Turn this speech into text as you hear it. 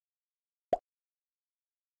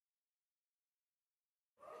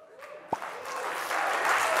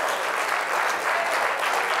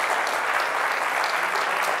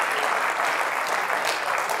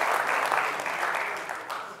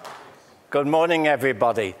Good morning,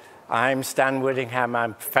 everybody. I'm Stan Whittingham.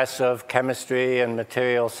 I'm Professor of Chemistry and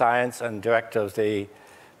Material Science and Director of the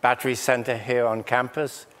Battery Center here on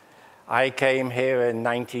campus. I came here in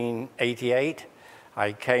 1988.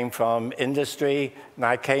 I came from industry, and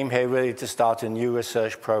I came here really to start a new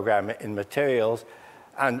research program in materials,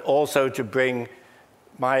 and also to bring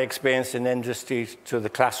my experience in industry to the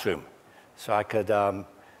classroom. So I could,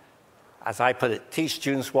 as I put it, teach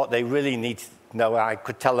students what they really need to know, and I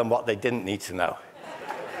could tell them what they didn't need to know.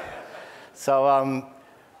 So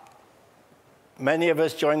many of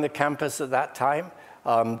us joined the campus at that time.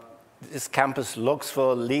 This campus looks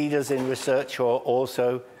for leaders in research who are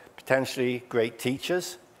also potentially great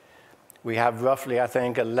teachers. We have roughly, I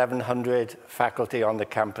think, 1,100 faculty on the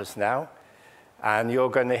campus now. And you're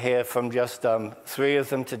going to hear from just 3 of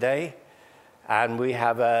them today. And we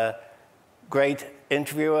have a great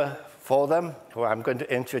interviewer for them, who I'm going to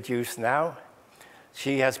introduce now.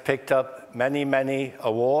 She has picked up many, many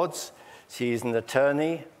awards. She's an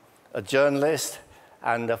attorney, a journalist,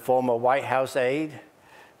 and a former White House aide.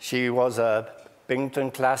 She was a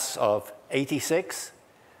Binghamton class of '86.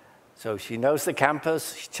 So she knows the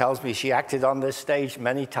campus. She tells me she acted on this stage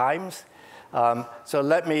many times. So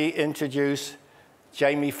let me introduce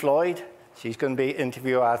Jami Floyd. She's going to be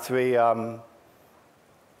interviewing our 3, I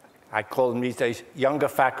call them these days, younger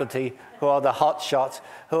faculty, who are the hot shots,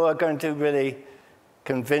 who are going to really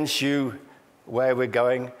convince you where we're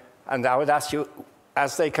going. And I would ask you,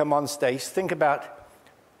 as they come on stage, think about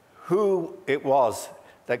who it was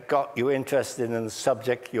that got you interested in the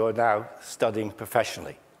subject you're now studying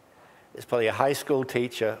professionally. It's probably a high school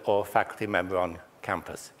teacher or faculty member on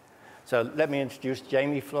campus. So let me introduce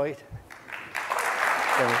Jami Floyd.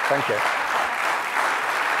 Thank you.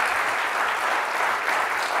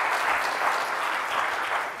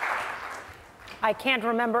 I can't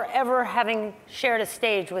remember ever having shared a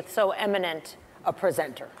stage with so eminent a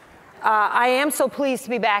presenter. I am so pleased to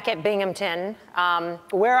be back at Binghamton,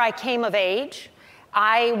 where I came of age.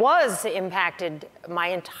 I was impacted, my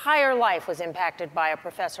entire life was impacted by a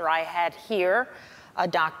professor I had here,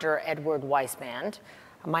 Dr. Edward Weisband,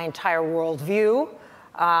 my entire worldview.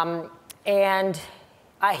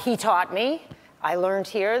 He taught me, I learned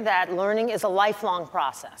here that learning is a lifelong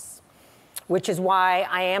process, which is why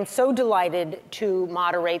I am so delighted to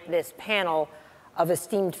moderate this panel of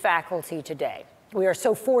esteemed faculty today. We are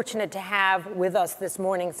so fortunate to have with us this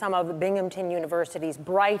morning some of Binghamton University's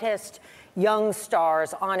brightest young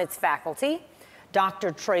stars on its faculty,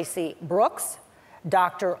 Dr. Tracy Brooks,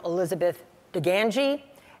 Dr. Elizabeth DiGangi,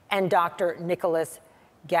 and Dr. Nicholas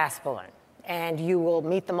Gaspelin. And you will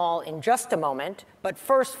meet them all in just a moment. But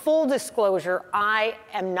first, full disclosure, I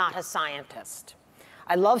am not a scientist.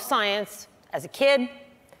 I love science as a kid,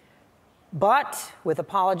 but with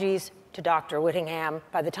apologies to Dr. Whittingham,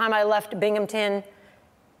 by the time I left Binghamton,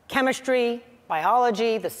 chemistry,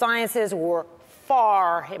 biology, the sciences were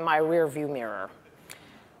far in my rearview mirror.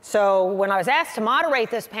 So when I was asked to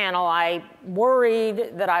moderate this panel, I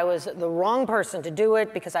worried that I was the wrong person to do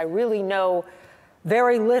it because I really know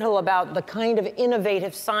very little about the kind of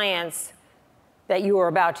innovative science that you are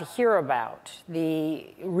about to hear about, the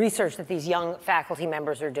research that these young faculty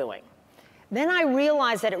members are doing. Then I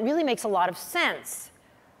realized that it really makes a lot of sense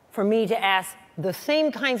for me to ask the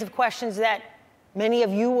same kinds of questions that many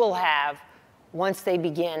of you will have once they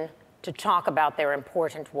begin to talk about their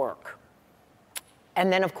important work.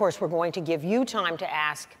 And then, of course, we're going to give you time to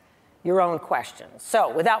ask your own questions.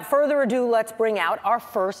 So without further ado, let's bring out our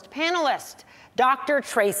first panelist, Dr.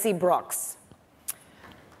 Tracy Brooks.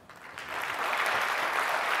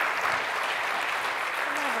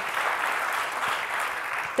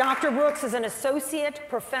 Dr. Brooks is an associate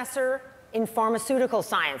professor in pharmaceutical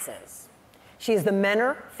sciences. She is the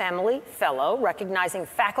Menner Family Fellow, recognizing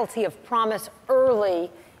faculty of promise early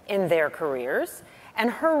in their careers, and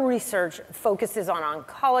her research focuses on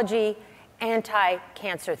oncology,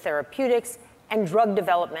 anti-cancer therapeutics, and drug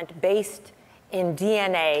development based in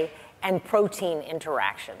DNA and protein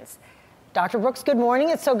interactions. Dr. Brooks, good morning.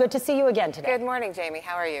 It's so good to see you again today. Good morning, Jami.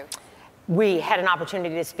 How are you? We had an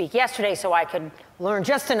opportunity to speak yesterday, so I could learn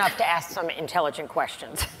just enough to ask some intelligent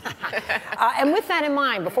questions. And with that in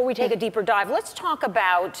mind, before we take a deeper dive, let's talk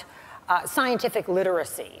about scientific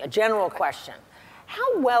literacy, a general question.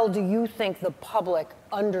 How well do you think the public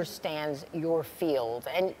understands your field?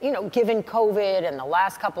 And, you know, given COVID and the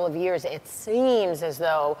last couple of years, it seems as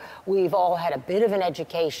though we've all had a bit of an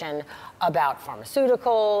education about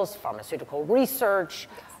pharmaceuticals, pharmaceutical research,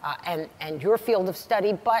 and your field of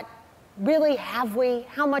study, but really, have we?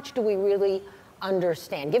 How much do we really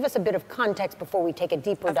understand? Give us a bit of context before we take a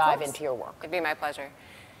deeper dive into your work. It'd be my pleasure.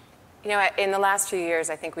 You know, in the last few years,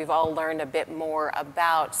 I think we've all learned a bit more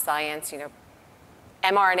about science. You know,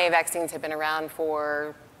 mRNA vaccines have been around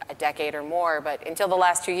for a decade or more, but until the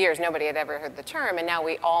last 2 years, nobody had ever heard the term, and now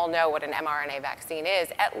we all know what an mRNA vaccine is,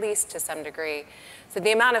 at least to some degree. So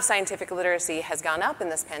the amount of scientific literacy has gone up in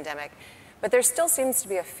this pandemic, but there still seems to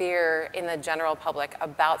be a fear in the general public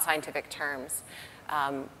about scientific terms.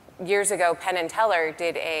 Years ago, Penn and Teller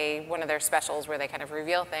did one of their specials where they kind of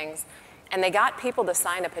reveal things, and they got people to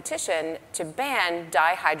sign a petition to ban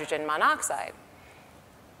dihydrogen monoxide.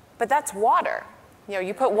 But that's water. You know,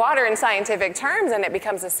 you put water in scientific terms and it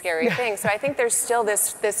becomes a scary thing. So I think there's still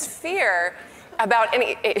this fear about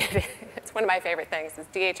it's one of my favorite things, is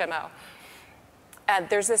DHMO.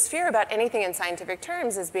 There's this fear about anything in scientific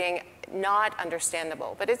terms as being not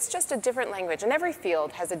understandable, but it's just a different language. And every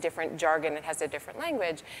field has a different jargon, it has a different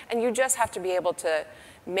language, and you just have to be able to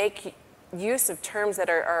make use of terms that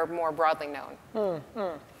are more broadly known.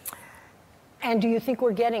 And do you think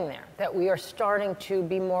we're getting there, that we are starting to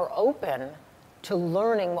be more open to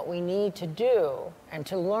learning what we need to do and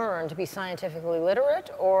to learn to be scientifically literate,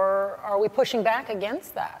 or are we pushing back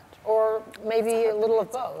against that? Or maybe a little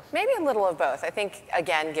of both? Maybe a little of both. I think,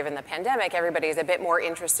 again, given the pandemic, everybody's a bit more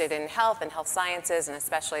interested in health and health sciences, and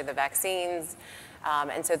especially the vaccines.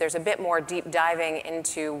 And so there's a bit more deep diving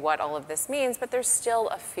into what all of this means, but there's still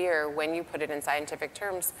a fear when you put it in scientific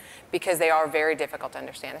terms because they are very difficult to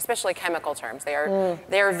understand, especially chemical terms. They are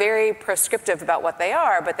very prescriptive about what they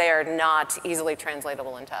are, but they are not easily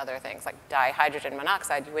translatable into other things, like dihydrogen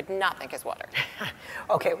monoxide you would not think is water.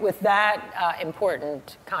 Okay, with that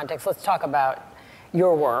important context, let's talk about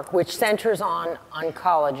your work, which centers on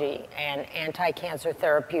oncology and anti-cancer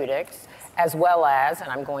therapeutics, as well as, and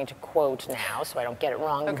I'm going to quote now so I don't get it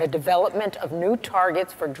wrong, the development of new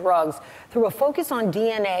targets for drugs through a focus on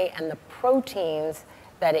DNA and the proteins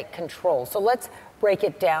that it controls. So let's break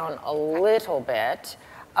it down a little bit.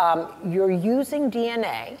 You're using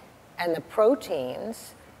DNA and the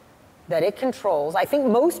proteins that it controls. I think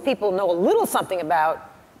most people know a little something about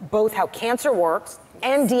both how cancer works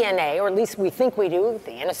and DNA, or at least we think we do,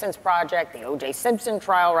 the Innocence Project, the O.J. Simpson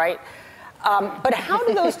trial, right? But how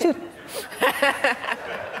do those two,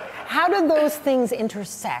 how do those things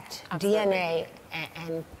intersect, Absolutely. DNA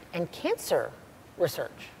and cancer research?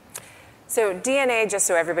 So DNA, just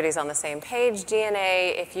so everybody's on the same page,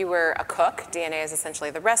 DNA, if you were a cook, DNA is essentially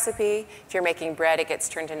the recipe. If you're making bread, it gets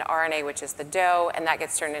turned into RNA, which is the dough, and that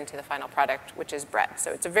gets turned into the final product, which is bread.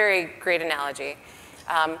 So it's a very great analogy.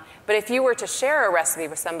 But if you were to share a recipe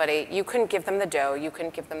with somebody, you couldn't give them the dough, you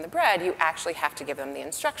couldn't give them the bread, you actually have to give them the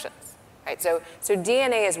instructions. Right? So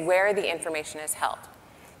DNA is where the information is held.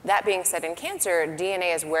 That being said, in cancer,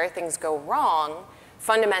 DNA is where things go wrong.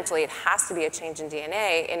 Fundamentally, it has to be a change in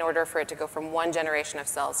DNA in order for it to go from one generation of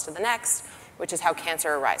cells to the next, which is how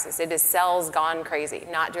cancer arises. It is cells gone crazy,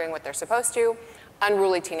 not doing what they're supposed to,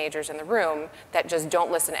 unruly teenagers in the room that just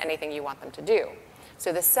don't listen to anything you want them to do.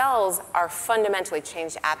 So the cells are fundamentally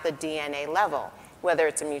changed at the DNA level, whether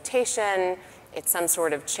it's a mutation, it's some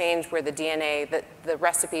sort of change where the DNA, the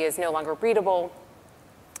recipe is no longer readable,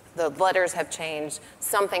 the letters have changed,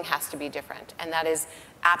 something has to be different. And that is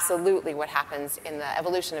absolutely what happens in the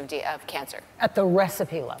evolution of cancer. At the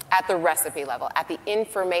recipe level? At the recipe level, at the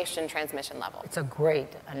information transmission level. It's a great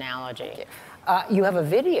analogy. You have a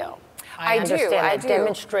video, I do. That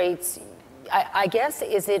demonstrates, I guess,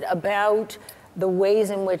 is it about the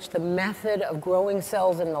ways in which the method of growing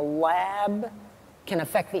cells in the lab can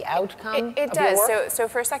affect the outcome? It does. So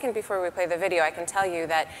for a second before we play the video, I can tell you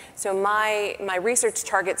that, so my research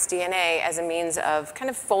targets DNA as a means of kind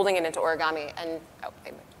of folding it into origami, and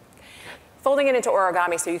folding it into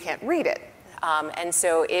origami so you can't read it. And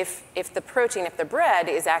so if the protein, if the bread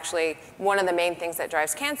is actually one of the main things that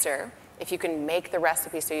drives cancer, if you can make the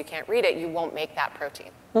recipe so you can't read it, you won't make that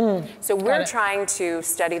protein. So we're trying to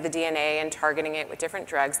study the DNA and targeting it with different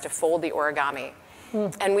drugs to fold the origami.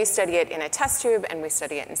 And we study it in a test tube, and we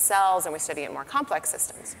study it in cells, and we study it in more complex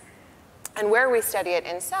systems. And where we study it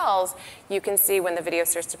in cells, you can see when the video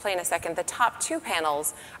starts to play in a second, the top two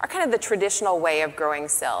panels are kind of the traditional way of growing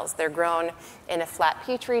cells. They're grown in a flat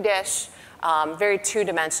petri dish, very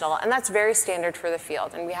two-dimensional, and that's very standard for the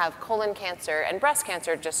field. And we have colon cancer and breast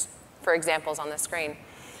cancer, just for examples on the screen.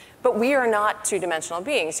 But we are not two-dimensional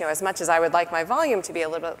beings. You know, as much as I would like my volume to be a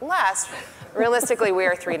little bit less, realistically, we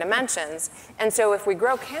are three dimensions. And so if we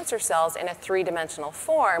grow cancer cells in a three-dimensional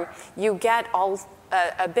form, you get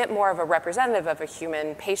a bit more of a representative of a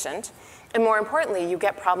human patient. And more importantly, you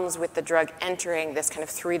get problems with the drug entering this kind of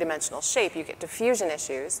three-dimensional shape. You get diffusion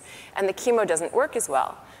issues, and the chemo doesn't work as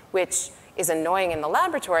well, which is annoying in the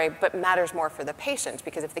laboratory, but matters more for the patient,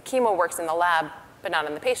 because if the chemo works in the lab but not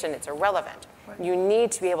in the patient, it's irrelevant. Right. You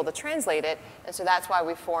need to be able to translate it, and so that's why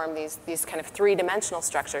we form these kind of three-dimensional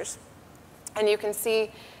structures. And you can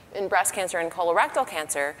see in breast cancer and colorectal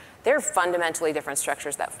cancer, they're fundamentally different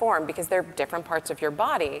structures that form because they're different parts of your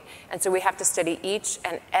body. And so we have to study each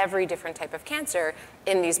and every different type of cancer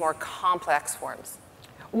in these more complex forms.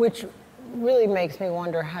 Which really makes me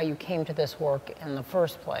wonder how you came to this work in the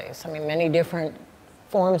first place. I mean, many different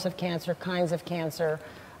forms of cancer, kinds of cancer.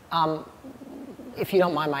 If you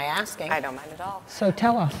don't mind my asking. I don't mind at all. So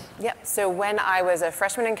tell us. Yep, so when I was a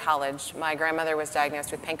freshman in college, my grandmother was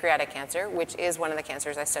diagnosed with pancreatic cancer, which is one of the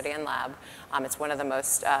cancers I study in lab. It's one of the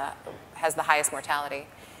most, has the highest mortality.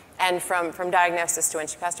 And from diagnosis to when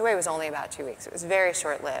she passed away was only about 2 weeks. It was very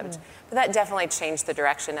short-lived. But that definitely changed the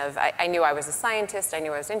direction of, I knew I was a scientist, I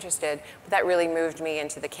knew I was interested, but that really moved me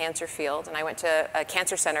into the cancer field. And I went to a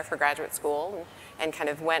cancer center for graduate school and kind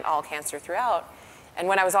of went all cancer throughout. And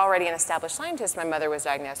when I was already an established scientist, my mother was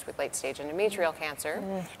diagnosed with late-stage endometrial cancer.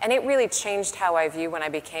 And it really changed how I view when I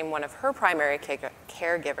became one of her primary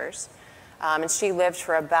caregivers. And she lived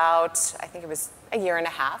for about, I think it was a year and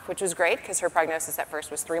a half, which was great because her prognosis at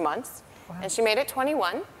first was 3 months. Wow. And she made it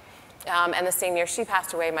 21. And the same year she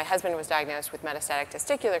passed away, my husband was diagnosed with metastatic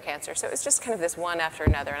testicular cancer. So it was just kind of this one after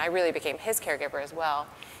another. And I really became his caregiver as well.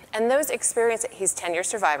 And those experiences, he's a 10-year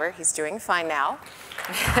survivor. He's doing fine now.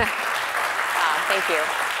 Thank you.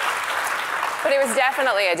 But it was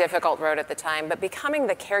definitely a difficult road at the time. But becoming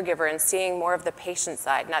the caregiver and seeing more of the patient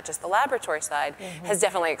side, not just the laboratory side, has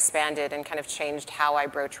definitely expanded and kind of changed how I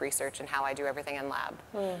broach research and how I do everything in lab.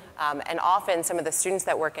 And often some of the students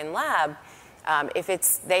that work in lab,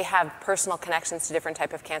 if they have personal connections to different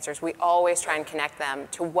types of cancers, we always try and connect them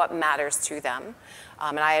to what matters to them.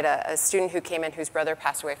 And I had a student who came in whose brother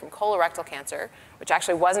passed away from colorectal cancer, which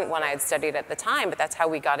actually wasn't one I had studied at the time, but that's how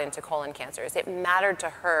we got into colon cancers. It mattered to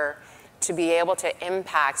her to be able to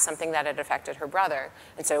impact something that had affected her brother.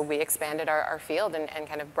 And so we expanded our field and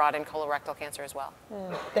kind of brought in colorectal cancer as well.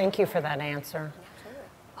 Thank you for that answer.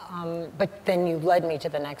 But then you led me to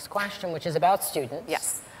the next question, which is about students.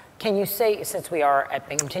 Yes. Can you say, since we are at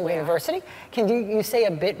Binghamton University, can you say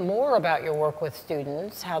a bit more about your work with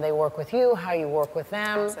students, how they work with you, how you work with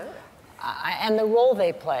them, Absolutely. And the role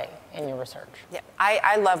they play in your research? Yeah,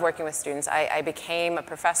 I love working with students. I became a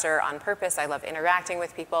professor on purpose. I love interacting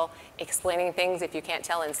with people, explaining things, if you can't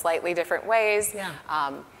tell, in slightly different ways. Yeah.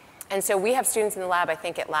 And so we have students in the lab. I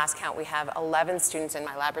think at last count we have 11 students in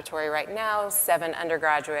my laboratory right now, 7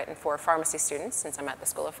 undergraduate and 4 pharmacy students, since I'm at the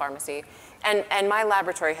School of Pharmacy. And my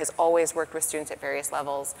laboratory has always worked with students at various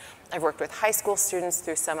levels. I've worked with high school students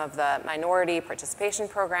through some of the minority participation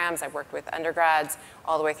programs. I've worked with undergrads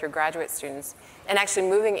all the way through graduate students. And actually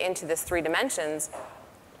moving into this 3 dimensions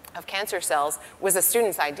of cancer cells was a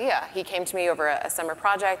student's idea. He came to me over a summer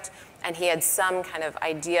project, and he had some kind of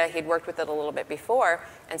idea. He'd worked with it a little bit before,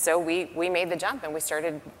 and so we made the jump, and we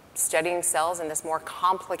started studying cells in this more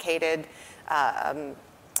complicated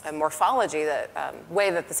morphology, the way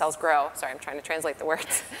that the cells grow. Sorry, I'm trying to translate the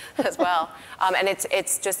words as well. And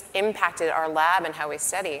it's just impacted our lab and how we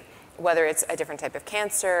study, whether it's a different type of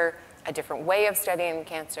cancer, a different way of studying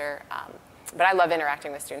cancer. But I love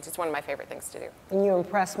interacting with students. It's one of my favorite things to do. And you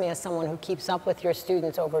impress me as someone who keeps up with your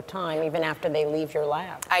students over time, even after they leave your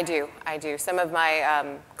lab. I do. Some of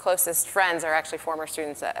my closest friends are actually former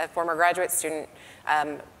students, a former graduate student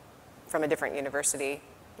from a different university.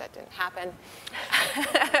 That didn't happen.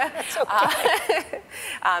 That's okay.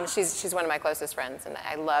 She's one of my closest friends, and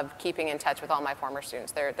I love keeping in touch with all my former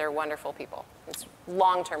students. They're wonderful people. It's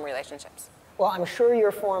long-term relationships. Well, I'm sure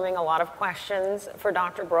you're forming a lot of questions for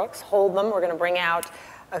Dr. Brooks. Hold them. We're going to bring out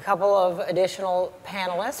a couple of additional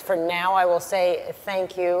panelists. For now, I will say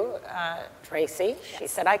thank you, Tracy. Yes. She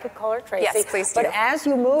said I could call her Tracy. Yes, please do. But as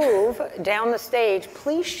you move down the stage,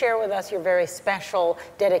 please share with us your very special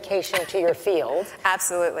dedication to your field.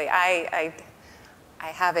 Absolutely. I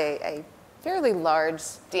have a fairly large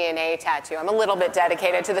DNA tattoo. I'm a little bit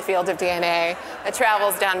dedicated to the field of DNA. It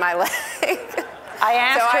travels down my leg. I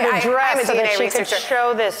asked her to dress so that she could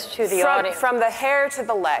show this to the audience. From the hair to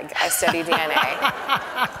the leg, I study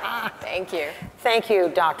DNA. Thank you. Thank you,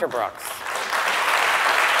 Dr. Brooks.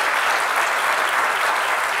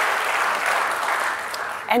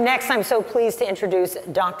 And next, I'm so pleased to introduce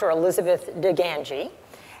Dr. Elizabeth DiGangi.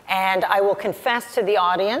 And I will confess to the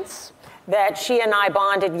audience that she and I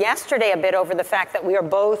bonded yesterday a bit over the fact that we are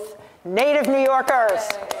both native New Yorkers.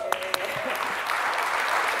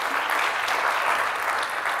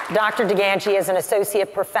 Dr. DiGangi is an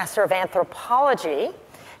associate professor of anthropology.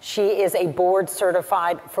 She is a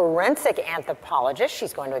board-certified forensic anthropologist.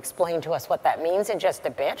 She's going to explain to us what that means in just a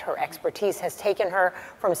bit. Her expertise has taken her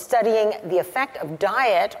from studying the effect of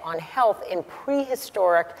diet on health in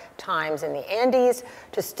prehistoric times in the Andes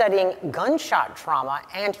to studying gunshot trauma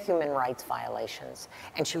and human rights violations.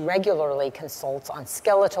 And she regularly consults on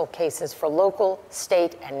skeletal cases for local,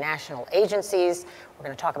 state, and national agencies. We're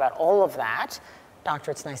going to talk about all of that. Doctor,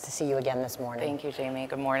 it's nice to see you again this morning. Thank you, Jamie.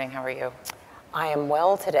 Good morning. How are you? I am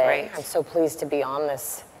well today. Great. I'm so pleased to be on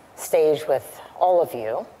this stage with all of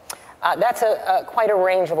you. That's quite a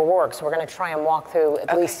range of work, so we're going to try and walk through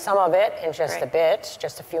at least some of it in just a bit,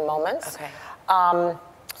 just a few moments. Okay.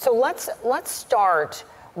 So let's start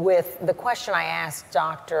with the question I asked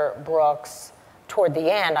Dr. Brooks toward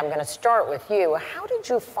the end. I'm going to start with you. How did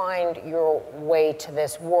you find your way to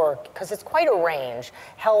this work? Because it's quite a range.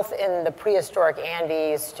 Health in the prehistoric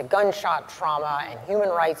Andes to gunshot trauma and human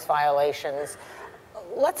rights violations.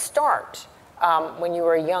 Let's start when you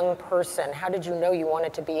were a young person. How did you know you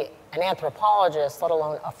wanted to be an anthropologist, let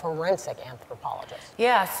alone a forensic anthropologist?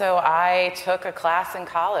 Yeah, so I took a class in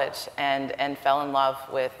college and fell in love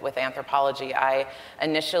with anthropology. I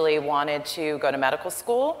initially wanted to go to medical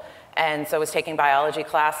school, and so I was taking biology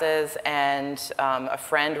classes, and a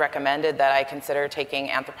friend recommended that I consider taking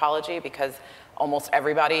anthropology because almost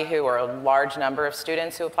everybody or a large number of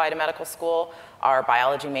students who apply to medical school are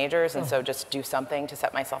biology majors, and so just do something to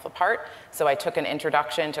set myself apart. So I took an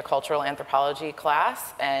introduction to cultural anthropology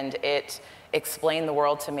class, and it explained the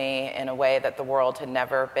world to me in a way that the world had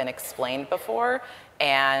never been explained before.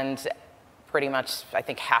 And pretty much, I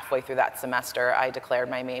think halfway through that semester, I declared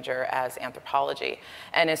my major as anthropology.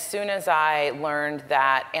 And as soon as I learned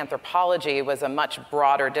that anthropology was a much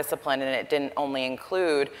broader discipline, and it didn't only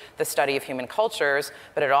include the study of human cultures,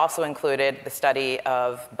 but it also included the study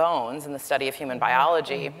of bones and the study of human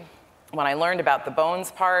biology. When I learned about the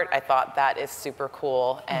bones part, I thought that is super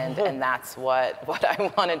cool, and that's what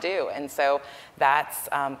I want to do. And so that's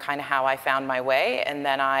kind of how I found my way. And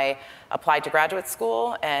then I applied to graduate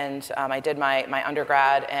school, and I did my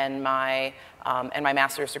undergrad and my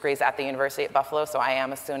master's degrees at the University at Buffalo. So I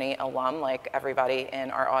am a SUNY alum, like everybody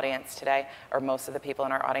in our audience today, or most of the people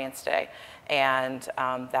in our audience today. And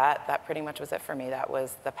that pretty much was it for me. That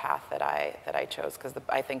was the path that I chose, because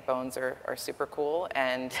I think bones are super cool,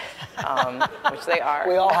 and which they are.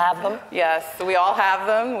 We all have them? Yes, we all have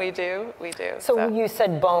them. We do. So you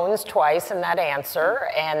said bones twice in that answer,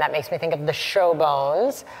 and that makes me think of the show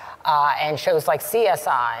Bones. And shows like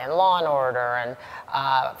CSI and Law and Order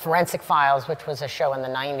and Forensic Files, which was a show in the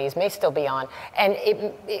 90s, may still be on. And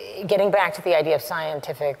getting back to the idea of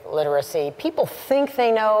scientific literacy, people think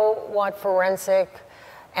they know what forensic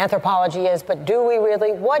anthropology is, but do we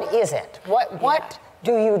really? What is it? What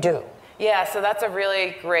do you do? Yeah, so that's a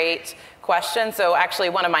really great question. So actually,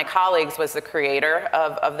 one of my colleagues was the creator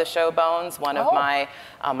of the show Bones. One of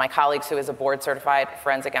my colleagues, who is a board-certified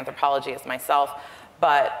forensic anthropologist myself,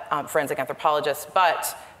 but forensic anthropologist,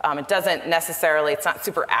 but it doesn't necessarily, it's not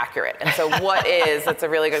super accurate. And so what is, that's a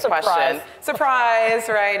really good question. Surprise,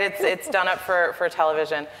 right? It's done up for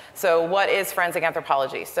television. So what is forensic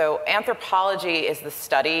anthropology? So anthropology is the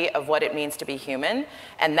study of what it means to be human,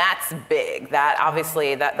 and that's big. That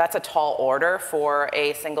obviously, that's a tall order for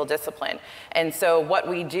a single discipline. And so what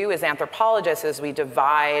we do as anthropologists is we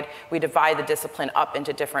divide the discipline up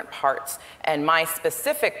into different parts. And my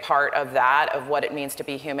specific part of that, of what it means to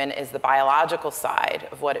be human, is the biological side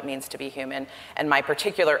of what it means to be human. And my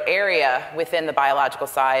particular area within the biological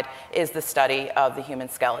side is the study of the human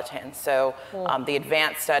skeleton. So the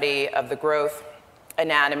advanced study of the growth,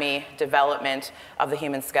 anatomy, development of the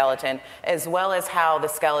human skeleton, as well as how the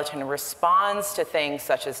skeleton responds to things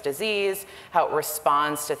such as disease, how it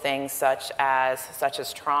responds to things such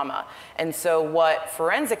as trauma. And so what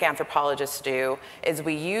forensic anthropologists do is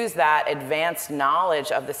we use that advanced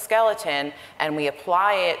knowledge of the skeleton and we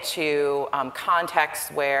apply it to contexts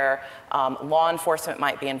where law enforcement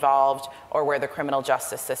might be involved or where the criminal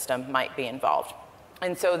justice system might be involved.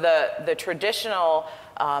 And so the traditional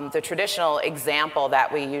example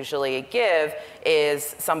that we usually give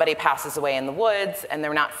is somebody passes away in the woods and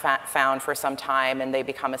they're not found for some time and they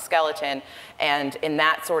become a skeleton. And in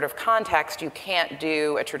that sort of context, you can't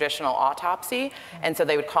do a traditional autopsy. And so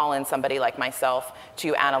they would call in somebody like myself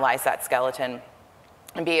to analyze that skeleton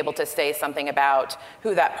and be able to say something about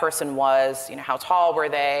who that person was, how tall were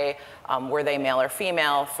they male or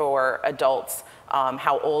female for adults,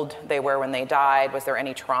 how old they were when they died, was there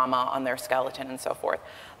any trauma on their skeleton, and so forth.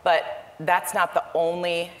 But that's not the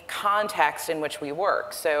only context in which we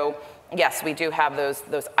work. So yes, we do have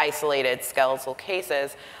those isolated skeletal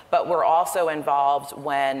cases, but we're also involved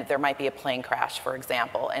when there might be a plane crash, for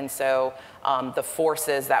example. And so the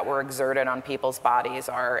forces that were exerted on people's bodies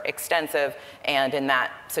are extensive, and in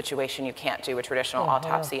that situation, you can't do a traditional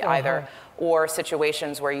autopsy either. Or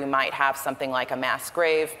situations where you might have something like a mass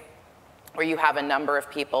grave, where you have a number of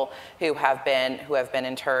people who have been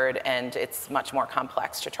interred, and it's much more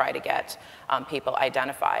complex to try to get people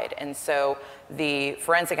identified. And so the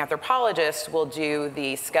forensic anthropologist will do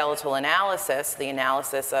the skeletal analysis, the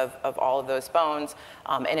analysis of all of those bones,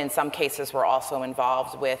 and in some cases we're also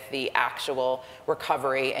involved with the actual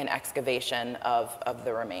recovery and excavation of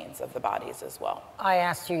the remains of the bodies as well. I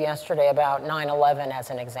asked you yesterday about 9/11 as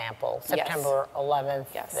an example, September 11th,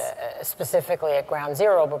 specifically at Ground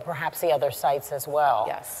Zero, but perhaps the other sites as well.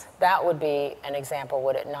 Yes. That would be an example,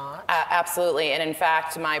 would it not? Absolutely, and in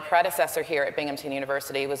fact, my predecessor here at Binghamton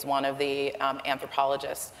University was one of the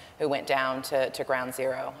anthropologists who went down to Ground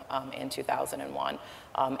Zero in 2001.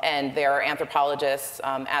 And there are anthropologists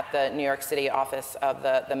at the New York City office of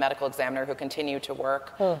the medical examiner who continue to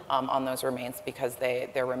work on those remains, because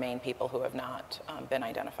there remain people who have not been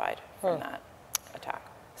identified from that attack.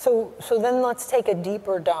 So then let's take a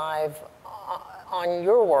deeper dive on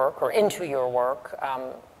your work, or into your work,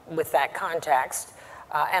 with that context.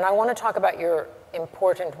 And I want to talk about your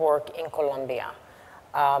important work in Colombia,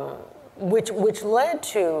 which led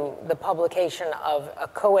to the publication of a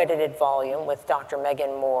co-edited volume with Dr.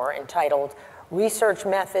 Megan Moore entitled Research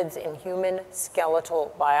Methods in Human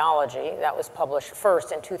Skeletal Biology. That was published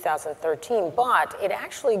first in 2013, but it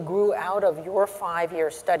actually grew out of your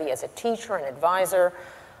 5-year study as a teacher and advisor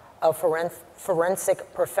of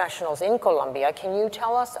forensic professionals in Colombia. Can you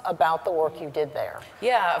tell us about the work you did there?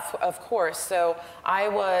 Yeah, of course. So I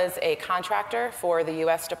was a contractor for the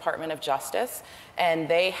US Department of Justice, and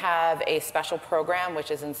they have a special program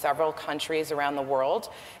which is in several countries around the world.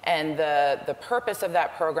 And the purpose of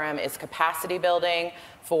that program is capacity building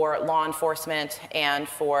for law enforcement and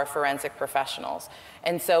for forensic professionals.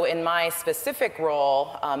 And so in my specific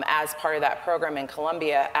role as part of that program in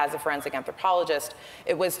Colombia as a forensic anthropologist,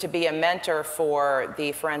 it was to be a mentor for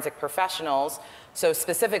the forensic professionals, so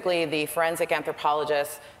specifically the forensic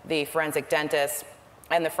anthropologists, the forensic dentists,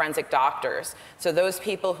 and the forensic doctors. So those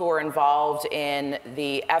people who are involved in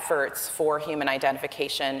the efforts for human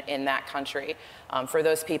identification in that country. For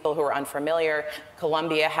those people who are unfamiliar,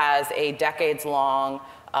 Colombia has a decades-long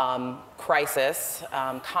crisis,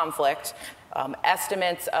 conflict.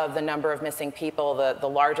 Estimates of the number of missing people, the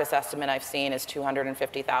largest estimate I've seen is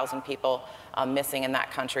 250,000 people missing in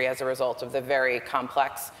that country as a result of the very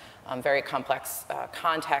complex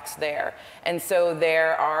context there. And so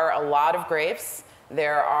there are a lot of graves.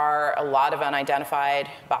 There are a lot of unidentified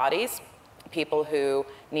bodies, people who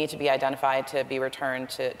need to be identified to be returned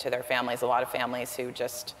to their families. A lot of families who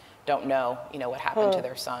just don't know, what happened to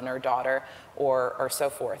their son or daughter or so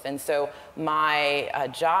forth. And so my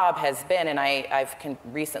job has been, and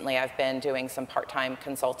recently I've been doing some part-time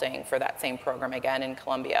consulting for that same program again in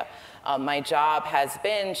Colombia. My job has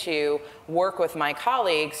been to work with my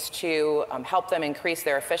colleagues to help them increase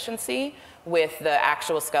their efficiency with the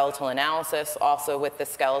actual skeletal analysis, also with the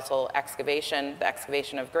skeletal excavation, the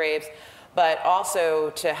excavation of graves, but also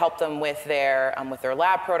to help them with their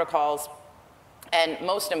lab protocols, and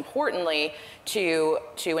most importantly, to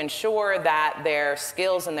ensure that their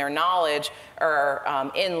skills and their knowledge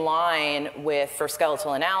are in line with, for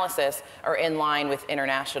skeletal analysis, are in line with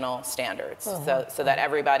international standards, so that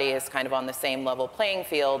everybody is kind of on the same level playing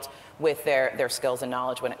field with their skills and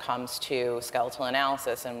knowledge when it comes to skeletal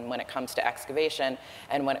analysis, and when it comes to excavation,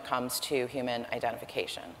 and when it comes to human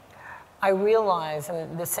identification. I realize,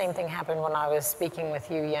 and the same thing happened when I was speaking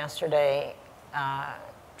with you yesterday,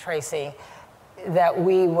 Tracy, that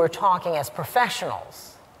we were talking as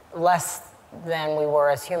professionals, less than we were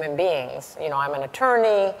as human beings. I'm an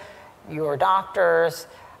attorney, you're doctors,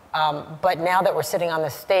 but now that we're sitting on the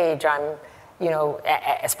stage, I'm,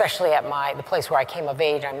 especially at the place where I came of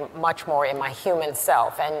age, I'm much more in my human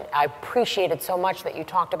self. And I appreciated so much that you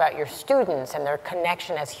talked about your students and their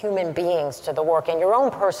connection as human beings to the work and your own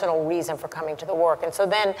personal reason for coming to the work. And so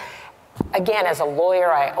then, again, as a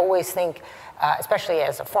lawyer, I always think, especially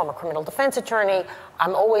as a former criminal defense attorney,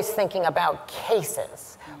 I'm always thinking about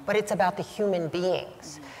cases, but it's about the human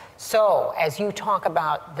beings. So as you talk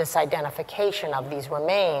about this identification of these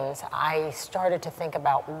remains, I started to think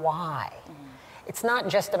about why. It's not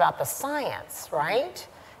just about the science, right?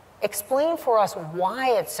 Explain for us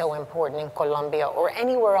why it's so important in Colombia or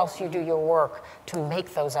anywhere else you do your work to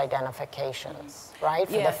make those identifications, right?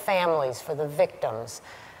 For the families, for the victims,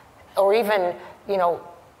 or even,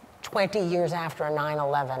 20 years after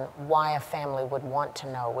 9/11, why a family would want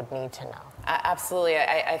to know, would need to know? Absolutely.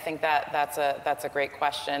 I think that's a great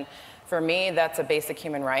question. For me, that's a basic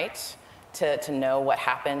human right to know what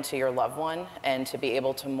happened to your loved one and to be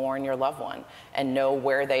able to mourn your loved one and know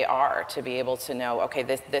where they are, to be able to know, okay,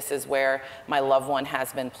 this is where my loved one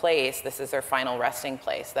has been placed. This is their final resting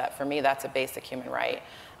place. That, for me, that's a basic human right.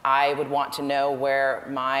 I would want to know where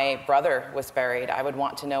my brother was buried. I would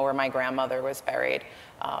want to know where my grandmother was buried.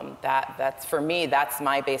 That's, for me, that's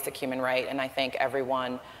my basic human right, and I think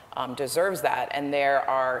everyone deserves that. And there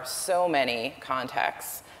are so many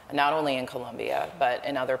contexts, not only in Colombia, but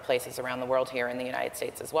in other places around the world, here in the United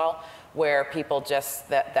States as well, where people just,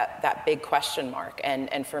 that big question mark.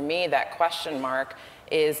 And for me, that question mark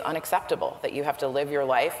is unacceptable, that you have to live your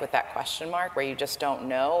life with that question mark where you just don't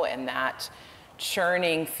know, and that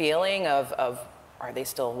churning feeling of are they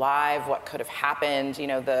still alive? What could have happened? You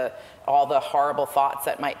know, all the horrible thoughts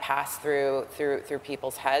that might pass through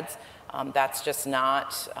people's heads. That's just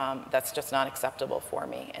not acceptable for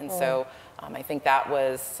me. And so I think that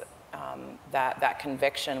was that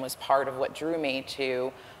conviction was part of what drew me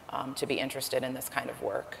to be interested in this kind of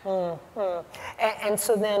work. And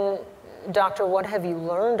so then, Doctor, what have you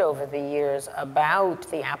learned over the years about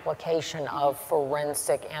the application of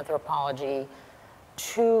forensic anthropology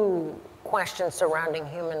to questions surrounding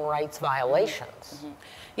human rights violations?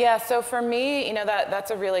 Yeah, so for me, you know,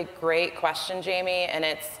 that's a really great question, Jami, and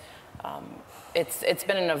it's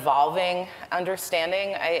been an evolving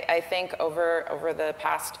understanding, I think, over the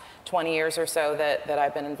past 20 years or so that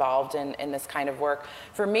I've been involved in this kind of work.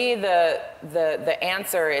 For me, the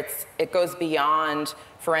answer, it goes beyond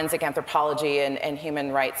forensic anthropology and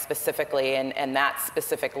human rights specifically, and that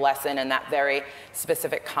specific lesson and that very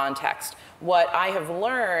specific context. What I have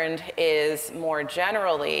learned is more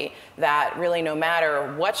generally that really no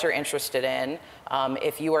matter what you're interested in,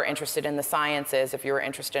 if you are interested in the sciences, if you are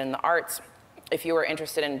interested in the arts, if you are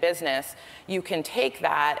interested in business, you can take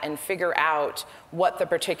that and figure out what the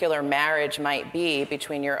particular marriage might be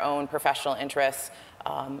between your own professional interests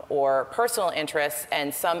or personal interests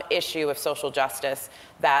and some issue of social justice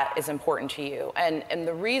that is important to you. And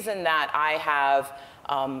the reason that I have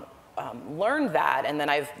learned that, and that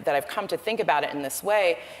I've come to think about it in this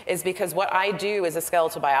way, is because what I do as a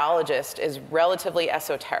skeletal biologist is relatively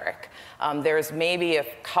esoteric. There's maybe a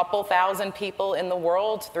couple thousand people in the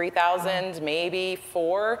world, 3,000, maybe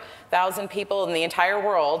 4,000 people in the entire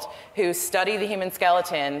world who study the human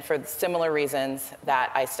skeleton for similar reasons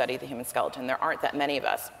that I study the human skeleton. There aren't that many of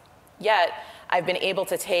us. Yet, I've been able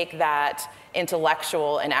to take that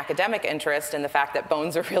intellectual and academic interest in the fact that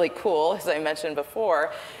bones are really cool, as I mentioned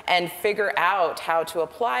before, and figure out how to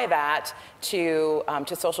apply that to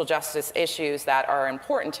social justice issues that are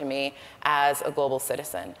important to me as a global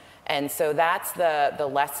citizen. And so that's the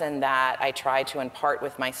lesson that I try to impart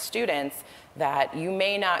with my students, that you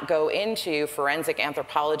may not go into forensic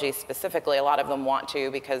anthropology specifically. A lot of them want to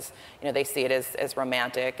because, you know, they see it as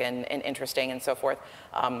romantic and interesting and so forth.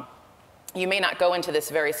 You may not go into this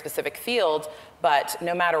very specific field, but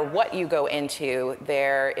no matter what you go into,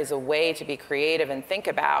 there is a way to be creative and think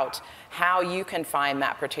about how you can find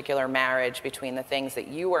that particular marriage between the things that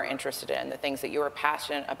you are interested in, the things that you are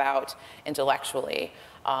passionate about intellectually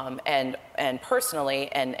and personally,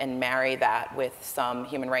 and marry that with some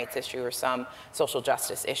human rights issue or some social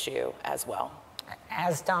justice issue as well.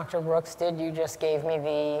 As Dr. Brooks did, you just gave me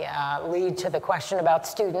the lead to the question about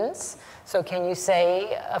students. So can you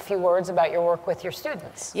say a few words about your work with your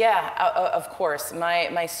students? Yeah, of course.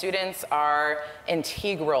 My students are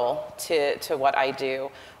integral to what I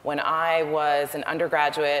do. When I was an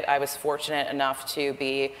undergraduate, I was fortunate enough to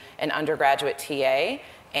be an undergraduate TA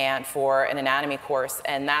and for an anatomy course,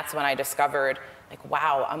 and that's when I discovered, like,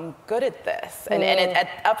 wow, I'm good at this. And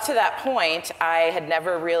up to that point, I had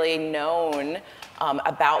never really known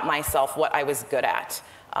about myself what I was good at.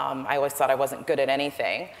 I always thought I wasn't good at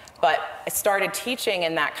anything. But I started teaching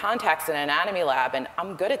in that context in an anatomy lab, and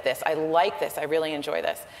I'm good at this. I like this. I really enjoy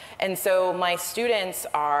this. And so my students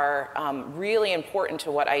are really important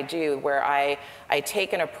to what I do, where I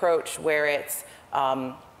take an approach where it's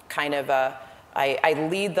kind of I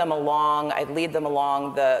lead them along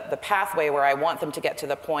the pathway where I want them to get to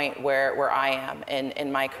the point where I am in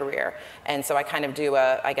my career. And so I kind of do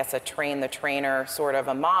I guess a train the trainer sort of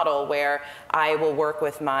a model, where I will work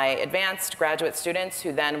with my advanced graduate students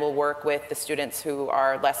who then will work with the students who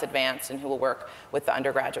are less advanced and who will work with the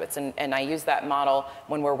undergraduates. And I use that model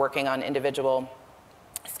when we're working on individual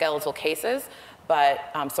skeletal cases, But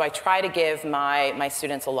so I try to give my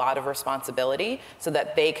students a lot of responsibility so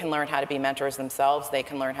that they can learn how to be mentors themselves, they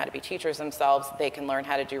can learn how to be teachers themselves, they can learn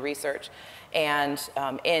how to do research. And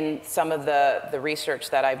in some of the research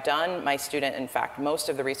that I've done, in fact, most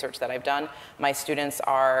of the research that I've done, my students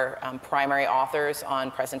are primary authors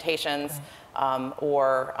on presentations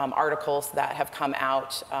or articles that have come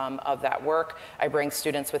out of that work. I bring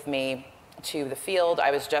students with me to the field. I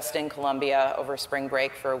was just in Columbia over spring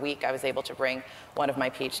break for a week. I was able to bring one of my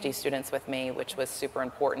PhD students with me, which was super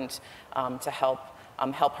important to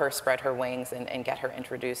help her spread her wings and get her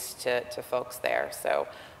introduced to folks there. So,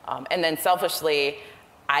 and then selfishly,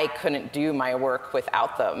 I couldn't do my work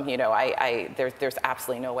without them. You know, there's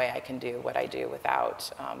absolutely no way I can do what I do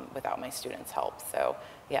without my students' help. So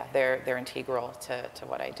yeah, they're integral to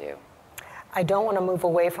what I do. I don't want to move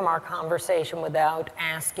away from our conversation without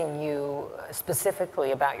asking you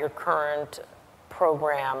specifically about your current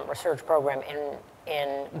program, research program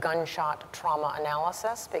in gunshot trauma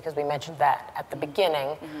analysis, because we mentioned that at the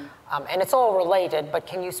beginning. And it's all related, but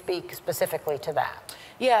can you speak specifically to that?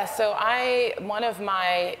 Yeah, so one of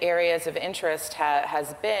my areas of interest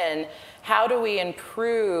has been, how do we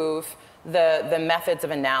improve the methods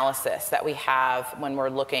of analysis that we have when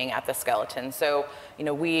we're looking at the skeleton? So, you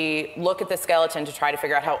know, we look at the skeleton to try to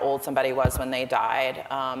figure out how old somebody was when they died,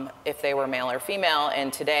 if they were male or female.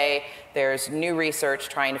 And today, there's new research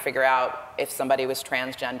trying to figure out if somebody was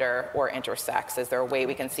transgender or intersex. Is there a way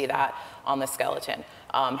we can see that on the skeleton?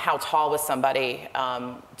 How tall was somebody?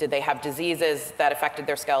 Did they have diseases that affected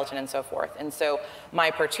their skeleton and so forth? And so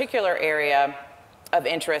my particular area of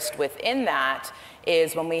interest within that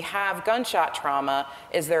is, when we have gunshot trauma,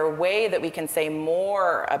 is there a way that we can say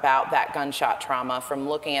more about that gunshot trauma from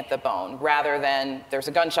looking at the bone, rather than there's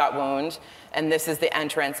a gunshot wound and this is the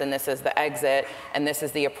entrance and this is the exit and this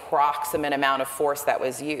is the approximate amount of force that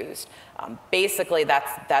was used? Basically,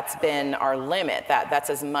 that's been our limit.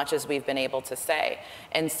 That's as much as we've been able to say.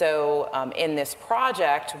 And so in this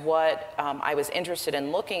project, what I was interested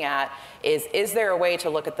in looking at is there a way to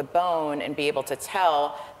look at the bone and be able to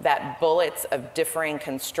tell that bullets of differing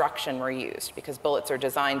construction were used? Because bullets are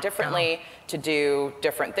designed differently to do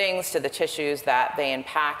different things to the tissues that they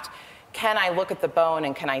impact. Can I look at the bone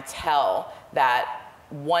and can I tell that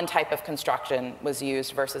one type of construction was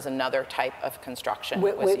used versus another type of construction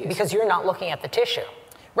was used? Because you're not looking at the tissue.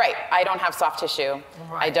 Right, I don't have soft tissue.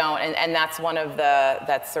 Right. I don't, and that's one of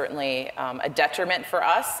that's certainly a detriment for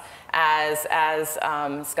us as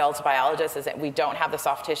skeletal biologists, is that we don't have the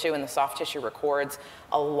soft tissue, and the soft tissue records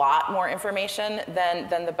a lot more information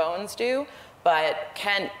than the bones do. But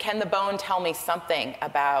can the bone tell me something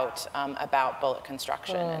about bullet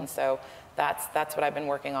construction? And so that's what I've been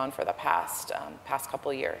working on for the past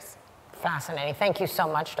couple of years. Fascinating. Thank you so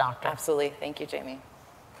much, Doctor. Absolutely. Thank you, Jami.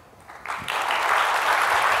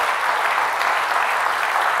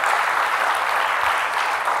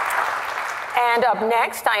 And up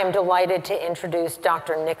next, I am delighted to introduce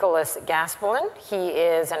Dr. Nicholas Gaspelin. He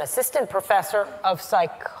is an assistant professor of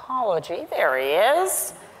psychology. There he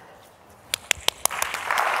is.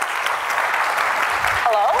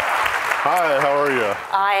 Hello. Hi, how are you?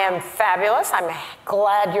 I am fabulous. I'm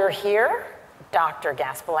glad you're here. Dr.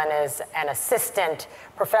 Gaspelin is an assistant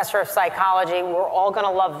professor of psychology. We're all going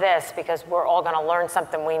to love this because we're all going to learn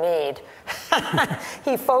something we need.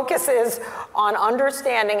 He focuses on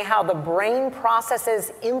understanding how the brain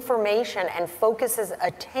processes information and focuses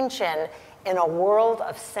attention in a world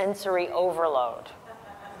of sensory overload.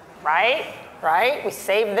 Right? Right? We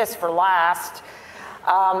saved this for last.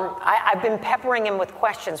 I've been peppering him with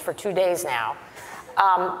questions for 2 days now.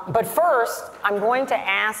 But first, I'm going to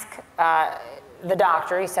ask the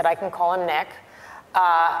doctor, he said I can call him Nick,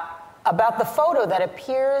 about the photo that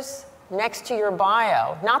appears next to your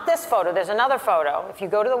bio. Not this photo, there's another photo. If you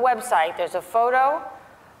go to the website, there's a photo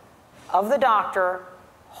of the doctor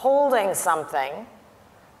holding something.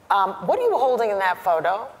 What are you holding in that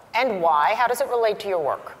photo, and why? How does it relate to your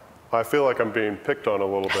work? I feel like I'm being picked on a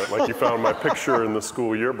little bit, like you found my picture in the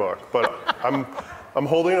school yearbook. But I'm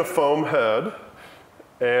holding a foam head,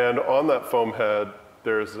 and on that foam head,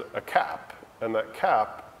 there's a cap. And that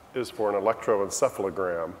cap is for an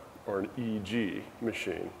electroencephalogram, or an EEG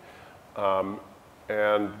machine.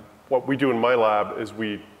 And what we do in my lab is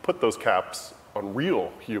we put those caps on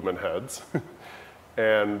real human heads.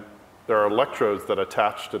 And there are electrodes that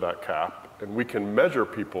attach to that cap, and we can measure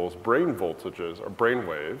people's brain voltages or brain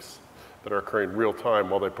waves that are occurring real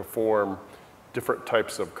time while they perform different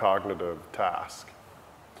types of cognitive tasks.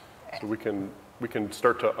 So we can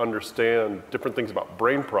start to understand different things about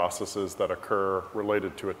brain processes that occur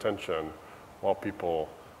related to attention while people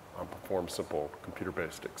perform simple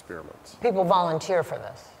computer-based experiments. People volunteer for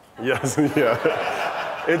this. Yes,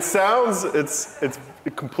 yeah. It's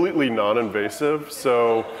completely non-invasive,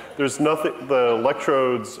 so there's nothing, the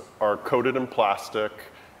electrodes are coated in plastic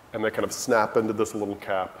and they kind of snap into this little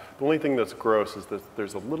cap. The only thing that's gross is that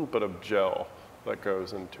there's a little bit of gel that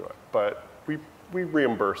goes into it, but we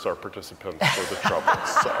reimburse our participants for the trouble.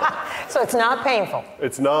 So it's not painful?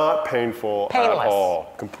 It's not painful Painless. At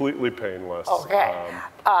all, completely painless. Okay.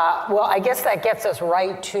 Well, I guess that gets us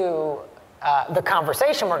right to the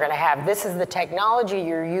conversation we're going to have. This is the technology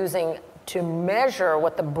you're using to measure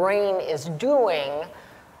what the brain is doing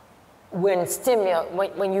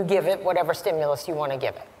when you give it whatever stimulus you want to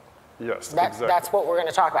give it. Yes, exactly. That's what we're going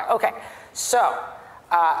to talk about. Okay, so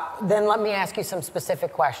then let me ask you some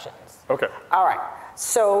specific questions. Okay. All right.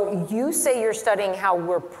 So you say you're studying how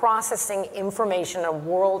we're processing information in a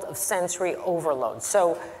world of sensory overload.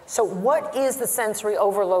 So what is the sensory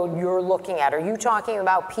overload you're looking at? Are you talking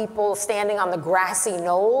about people standing on the grassy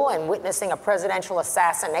knoll and witnessing a presidential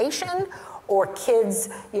assassination, or kids,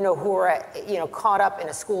 who are, caught up in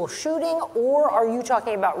a school shooting? Or are you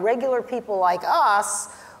talking about regular people like us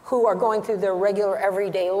who are going through their regular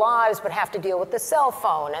everyday lives but have to deal with the cell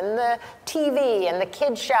phone and the TV and the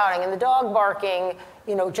kids shouting and the dog barking,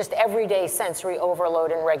 just everyday sensory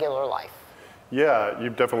overload in regular life? Yeah,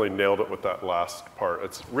 you've definitely nailed it with that last part.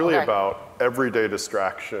 It's really about everyday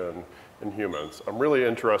distraction in humans. I'm really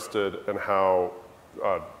interested in how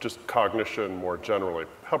just cognition more generally,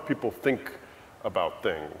 how people think about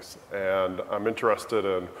things. And I'm interested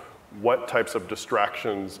in what types of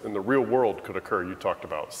distractions in the real world could occur. You talked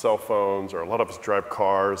about cell phones, or a lot of us drive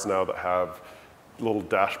cars now that have little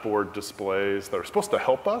dashboard displays that are supposed to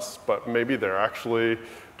help us, but maybe they're actually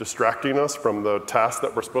distracting us from the task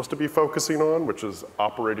that we're supposed to be focusing on, which is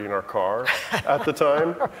operating our car at the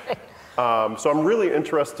time. So I'm really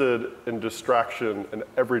interested in distraction in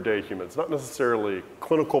everyday humans, not necessarily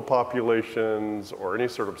clinical populations or any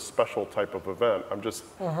sort of special type of event.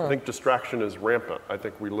 I think distraction is rampant. I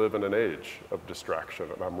think we live in an age of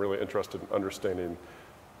distraction, and I'm really interested in understanding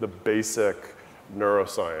the basic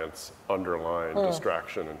neuroscience underlying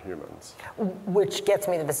distraction in humans. Which gets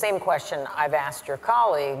me to the same question I've asked your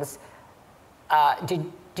colleagues.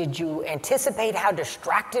 Did you anticipate how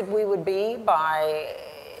distracted we would be by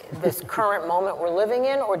this current moment we're living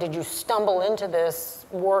in, or did you stumble into this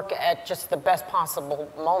work at just the best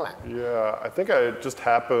possible moment? Yeah, I think I just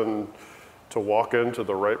happened to walk into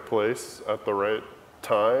the right place at the right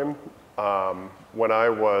time. No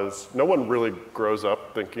one really grows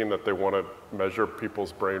up thinking that they want to measure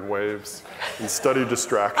people's brain waves and study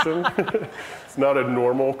distraction. It's not a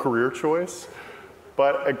normal career choice,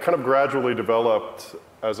 but it kind of gradually developed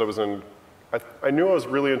as I was in. I knew I was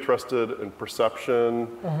really interested in perception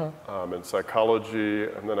and psychology,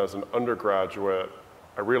 and then as an undergraduate,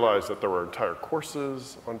 I realized that there were entire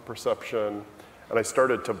courses on perception, and I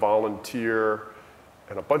started to volunteer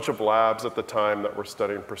in a bunch of labs at the time that were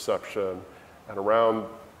studying perception, and around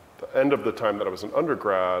the end of the time that I was an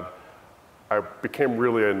undergrad, I became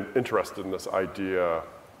really interested in this idea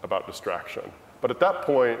about distraction. But at that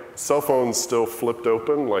point, cell phones still flipped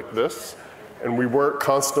open like this, and we weren't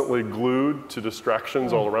constantly glued to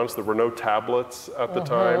distractions all around us. There were no tablets at the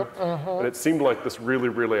time. And it seemed like this really,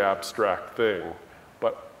 really abstract thing.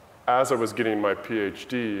 But as I was getting my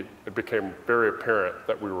PhD, it became very apparent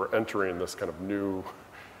that we were entering this kind of new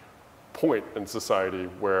point in society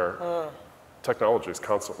where technology is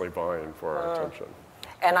constantly vying for our attention.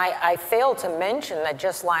 And I failed to mention that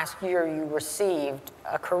just last year you received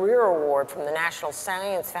a career award from the National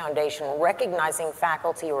Science Foundation recognizing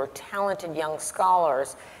faculty who are talented young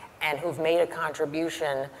scholars and who've made a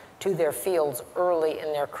contribution to their fields early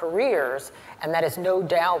in their careers. And that is no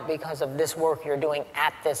doubt because of this work you're doing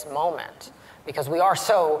at this moment, because we are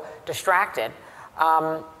so distracted.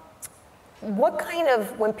 What kind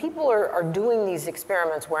of, when people are doing these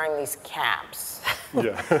experiments wearing these caps,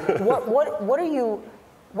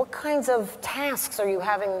 what kinds of tasks are you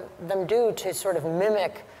having them do to sort of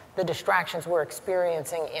mimic the distractions we're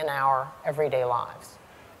experiencing in our everyday lives?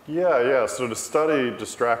 Yeah. So to study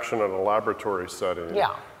distraction in a laboratory setting,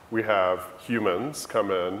 we have humans come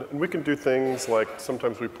in, and we can do things like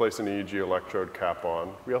sometimes we place an EEG electrode cap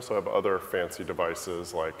on. We also have other fancy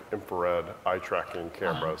devices like infrared eye tracking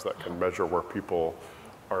cameras that can measure where people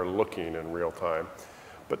are looking in real time.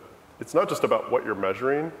 But it's not just about what you're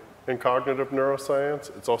measuring in cognitive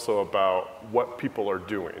neuroscience, it's also about what people are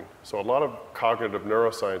doing. So a lot of cognitive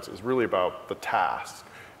neuroscience is really about the task.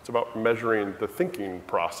 It's about measuring the thinking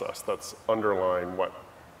process that's underlying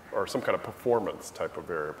or some kind of performance type of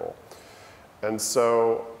variable. And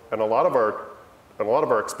so, in a lot of our in a lot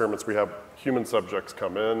of our experiments, we have human subjects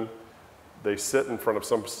come in, they sit in front of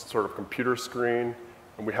some sort of computer screen,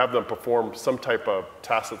 and we have them perform some type of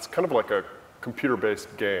task that's kind of like a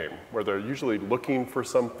computer-based game, where they're usually looking for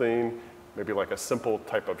something, maybe like a simple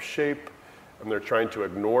type of shape, and they're trying to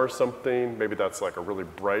ignore something. Maybe that's like a really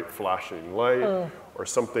bright flashing light, or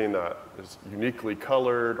something that is uniquely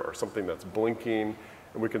colored, or something that's blinking.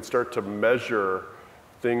 And we can start to measure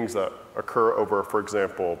things that occur over, for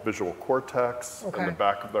example, visual cortex in the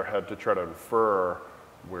back of their head to try to infer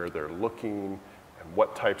where they're looking and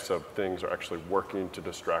what types of things are actually working to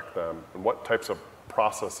distract them, and what types of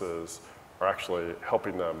processes are actually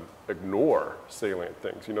helping them ignore salient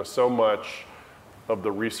things. You know, so much of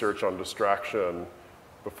the research on distraction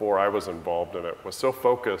before I was involved in it was so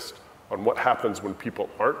focused on what happens when people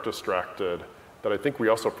aren't distracted that I think we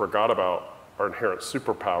also forgot about our inherent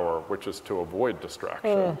superpower, which is to avoid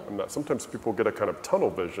distraction. And that sometimes people get a kind of tunnel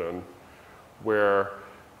vision where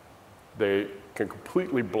they can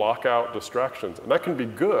completely block out distractions. And that can be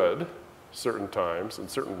good certain times in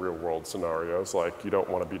certain real world scenarios, like you don't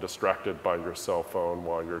want to be distracted by your cell phone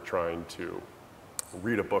while you're trying to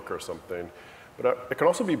read a book or something. But it can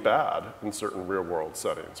also be bad in certain real world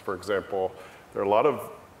settings. For example, there are a lot of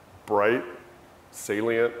bright,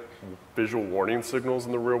 salient visual warning signals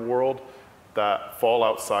in the real world that fall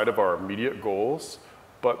outside of our immediate goals,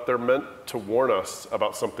 but they're meant to warn us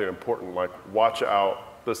about something important, like watch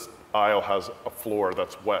out, this aisle has a floor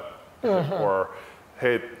that's wet, or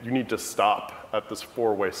hey, you need to stop at this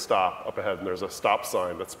four-way stop up ahead, and there's a stop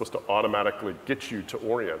sign that's supposed to automatically get you to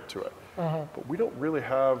orient to it. But we don't really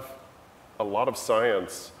have a lot of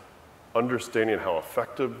science understanding how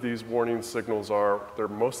effective these warning signals are. They're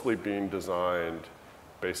mostly being designed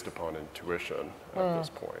based upon intuition at this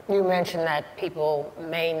point. You mentioned that people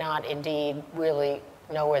may not indeed really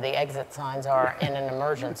know where the exit signs are in an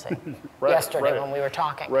emergency yesterday when we were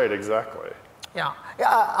talking. Right, exactly. Yeah,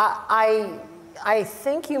 I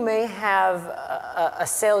think you may have a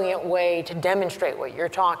salient way to demonstrate what you're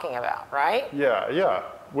talking about, right? Yeah.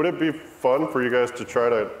 Would it be fun for you guys to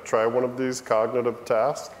try one of these cognitive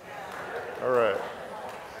tasks? All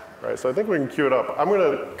right, so I think we can cue it up. I'm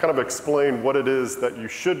gonna kind of explain what it is that you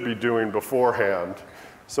should be doing beforehand.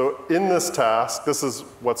 So in this task, this is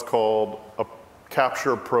what's called a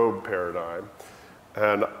capture probe paradigm.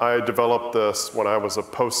 And I developed this when I was a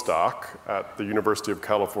postdoc at the University of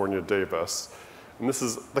California, Davis. And this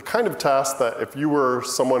is the kind of task that if you were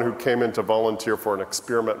someone who came in to volunteer for an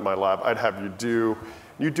experiment in my lab, I'd have you do.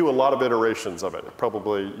 You do a lot of iterations of it.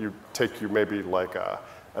 Probably take you maybe like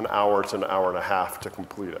an hour to an hour and a half to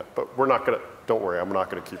complete it. But don't worry, I'm not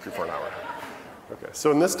gonna keep you for an hour. Okay,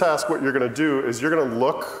 so in this task, what you're gonna do is you're gonna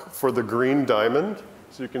look for the green diamond.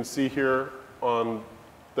 So you can see here on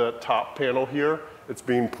the top panel here, it's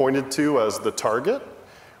being pointed to as the target.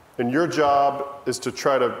 And your job is to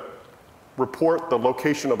try to report the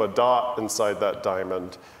location of a dot inside that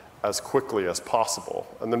diamond as quickly as possible.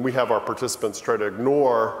 And then we have our participants try to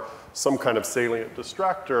ignore some kind of salient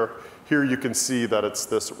distractor. Here you can see that it's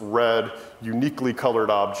this red, uniquely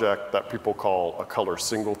colored object that people call a color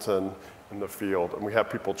singleton in the field, and we have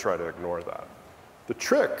people try to ignore that. The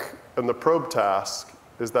trick in the probe task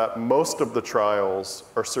is that most of the trials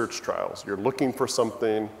are search trials. You're looking for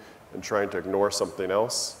something and trying to ignore something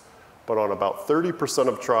else. But on about 30%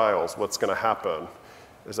 of trials, what's gonna happen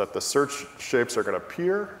is that the search shapes are gonna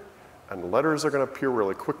appear and letters are gonna appear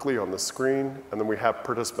really quickly on the screen, and then we have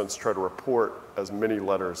participants try to report as many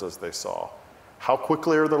letters as they saw. How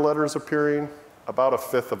quickly are the letters appearing? About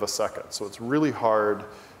 1/5 of a second. So it's really hard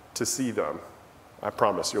to see them. I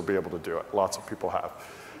promise you'll be able to do it. Lots of people have.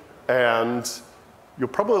 And you'll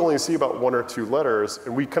probably only see about 1 or 2 letters,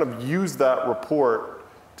 and we kind of use that report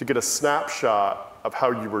to get a snapshot of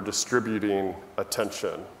how you were distributing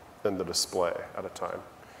attention in the display at a time.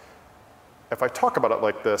 If I talk about it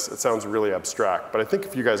like this, it sounds really abstract, but I think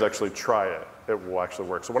if you guys actually try it, it will actually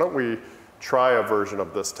work. So why don't we try a version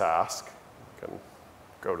of this task? You can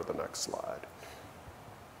go to the next slide.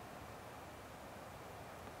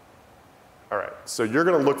 All right, so you're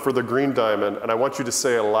gonna look for the green diamond, and I want you to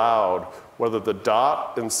say aloud whether the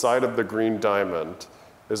dot inside of the green diamond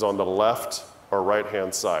is on the left or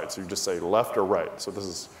right-hand side. So you just say left or right. So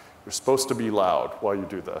you're supposed to be loud while you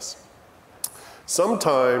do this.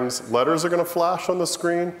 Sometimes letters are gonna flash on the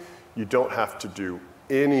screen. You don't have to do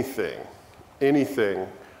anything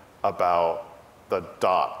about the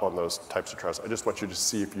dot on those types of trials. I just want you to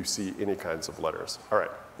see if you see any kinds of letters. All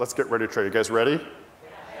right, let's get ready to try. You guys ready?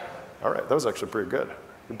 All right, that was actually pretty good.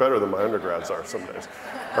 You're better than my undergrads are some days.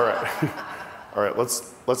 All right, all right,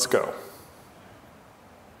 let's go.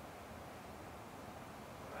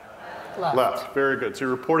 Left. Left, very good. So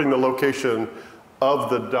you're reporting the location of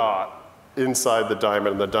the dot inside the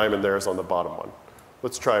diamond, and the diamond there is on the bottom one.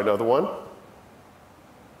 Let's try another one.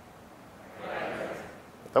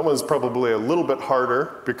 That one's probably a little bit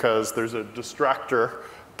harder because there's a distractor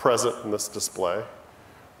present in this display.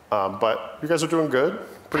 But you guys are doing good,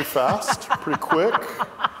 pretty fast, pretty quick.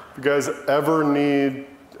 If you guys ever need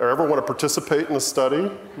or ever want to participate in a study,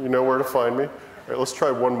 you know where to find me. All right, let's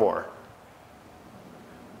try one more.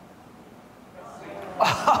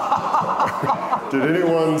 Did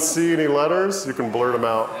anyone see any letters? You can blurt them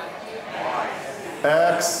out.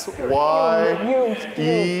 X, Y,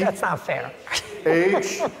 E. That's not fair.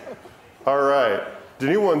 H. All right. Did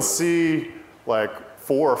anyone see like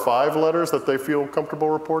 4 or 5 letters that they feel comfortable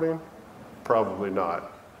reporting? Probably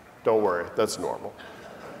not. Don't worry, that's normal.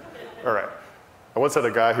 All right. I once had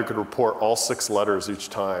a guy who could report all 6 letters each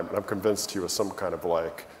time, and I'm convinced he was some kind of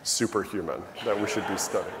like superhuman that we should be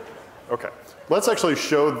studying. Okay. Let's actually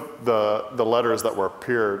show the letters that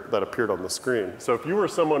appeared on the screen. So if you were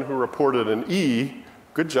someone who reported an E,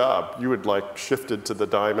 good job. You had like shifted to the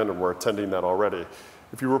diamond and were attending that already.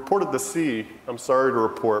 If you reported the C, I'm sorry to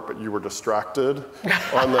report, but you were distracted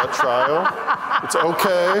on that trial. It's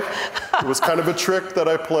okay. It was kind of a trick that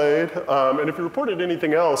I played. And if you reported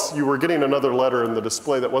anything else, you were getting another letter in the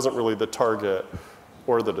display that wasn't really the target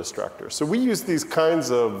or the distractor. So we use these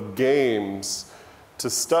kinds of games to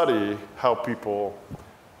study how people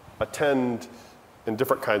attend in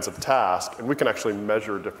different kinds of tasks, and we can actually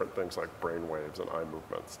measure different things like brain waves and eye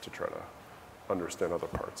movements to try to understand other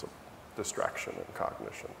parts of distraction and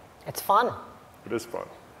cognition. It's fun. It is fun.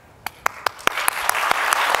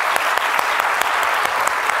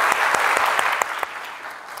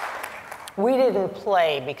 We didn't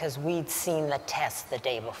play because we'd seen the test the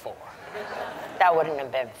day before. That wouldn't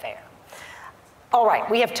have been fair. All right,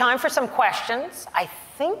 we have time for some questions. I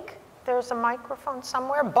think there's a microphone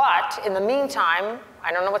somewhere, but in the meantime,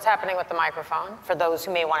 I don't know what's happening with the microphone. For those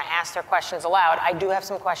who may want to ask their questions aloud, I do have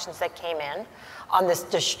some questions that came in on this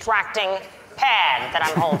distracting pad that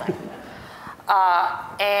I'm holding.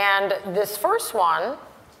 And this first one,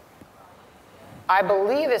 I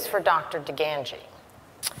believe, is for Dr. DiGangi.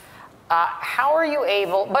 How are you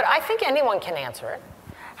able, but I think anyone can answer it.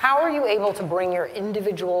 How are you able to bring your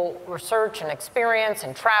individual research and experience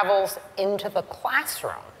and travels into the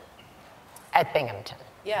classroom at Binghamton?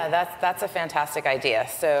 Yeah, that's a fantastic idea.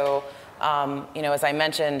 So, you know, as I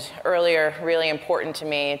mentioned earlier, really important to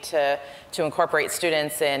me to incorporate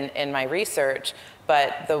students in my research.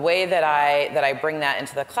 But the way that I bring that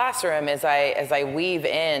into the classroom is as I weave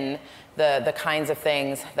in the kinds of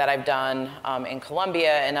things that I've done in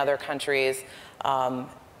Colombia and other countries,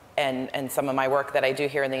 and some of my work that I do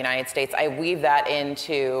here in the United States, I weave that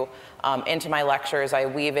into my lectures. I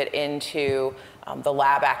weave it into the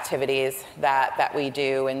lab activities that we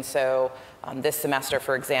do. And so this semester,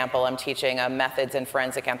 for example, I'm teaching a methods in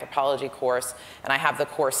forensic anthropology course, and I have the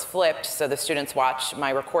course flipped, so the students watch my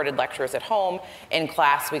recorded lectures at home. In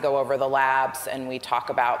class, we go over the labs and we talk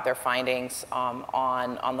about their findings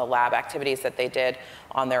on the lab activities that they did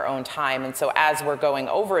on their own time. And so as we're going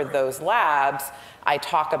over those labs, I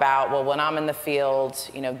talk about, well, when I'm in the field,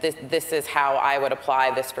 you know, this is how I would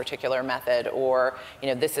apply this particular method, or, you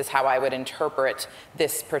know, this is how I would interpret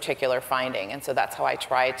this particular finding. And so that's how I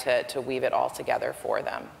try to weave it all together for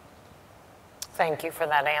them. Thank you for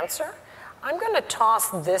that answer. I'm going to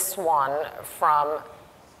toss this one from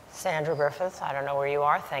Sandra Griffith. I don't know where you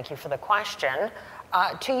are. Thank you for the question.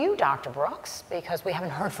 To you, Dr. Brooks, because we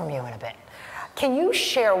haven't heard from you in a bit. Can you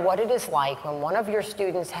share what it is like when one of your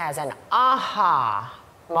students has an aha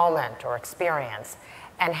moment or experience,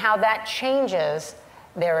 and how that changes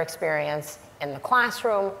their experience in the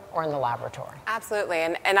classroom or in the laboratory? Absolutely,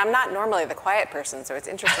 and I'm not normally the quiet person, so it's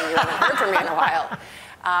interesting you haven't heard from me in a while.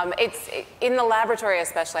 In the laboratory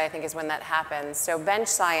especially, I think, is when that happens. So bench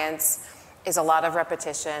science is a lot of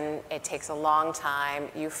repetition. It takes a long time.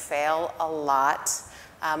 You fail a lot.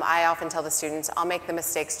 I often tell the students, I'll make the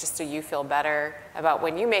mistakes just so you feel better about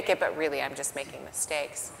when you make it, but really I'm just making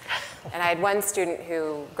mistakes. And I had one student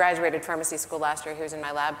who graduated pharmacy school last year, who was in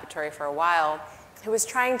my laboratory for a while, who was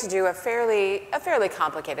trying to do a fairly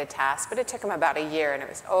complicated task, but it took him about a year, and it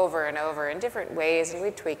was over and over in different ways, and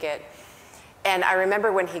we'd tweak it. And I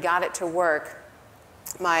remember when he got it to work,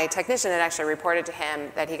 my technician had actually reported to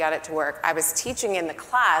him that he got it to work. I was teaching in the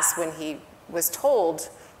class when he was told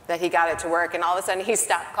that he got it to work, and all of a sudden he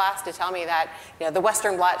stopped class to tell me that, you know, the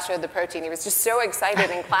Western blot showed the protein. He was just so excited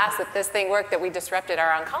in class that this thing worked that we disrupted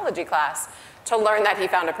our oncology class to learn that he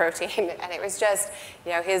found a protein. And it was just,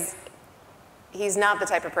 you know, he's not the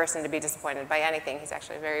type of person to be disappointed by anything. He's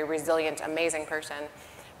actually a very resilient, amazing person.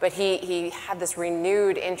 but he had this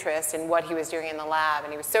renewed interest in what he was doing in the lab,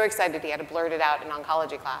 and he was so excited he had to blurt it out in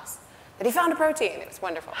oncology class that he found a protein. It was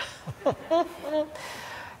wonderful.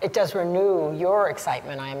 It does renew your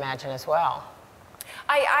excitement, I imagine, as well.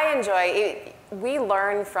 I enjoy it. We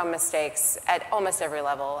learn from mistakes at almost every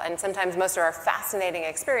level, and sometimes most of our fascinating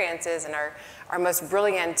experiences and our most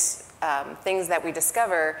brilliant things that we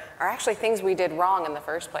discover are actually things we did wrong in the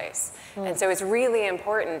first place. And so it's really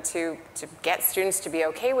important to get students to be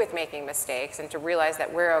okay with making mistakes and to realize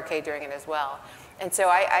that we're okay doing it as well. And so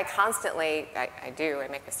I constantly, I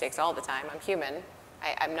make mistakes all the time. I'm human.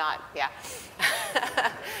 I'm not, yeah.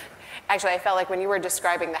 Actually, I felt like when you were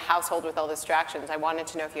describing the household with all the distractions, I wanted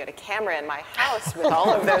to know if you had a camera in my house with all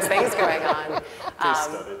of those things going on.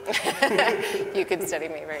 You could study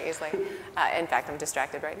me very easily. In fact, I'm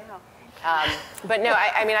distracted right now. But no,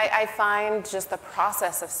 I find just the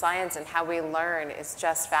process of science and how we learn is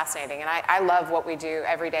just fascinating. And I love what we do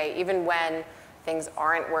every day, even when things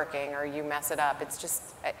aren't working or you mess it up. It's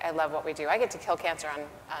just, I love what we do. I get to kill cancer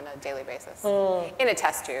on a daily basis, in a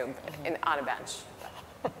test tube, on a bench.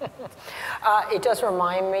 It does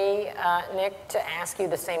remind me, Nick, to ask you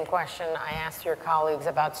the same question I asked your colleagues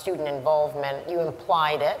about student involvement. You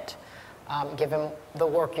implied it, given the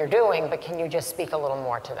work you're doing, but can you just speak a little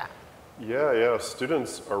more to that? Yeah.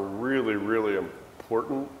 Students are really, really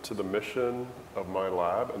important to the mission of my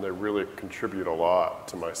lab, and they really contribute a lot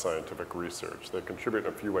to my scientific research. They contribute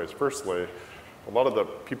in a few ways. Firstly, a lot of the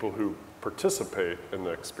people who participate in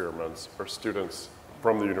the experiments are students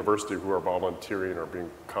from the university who are volunteering or being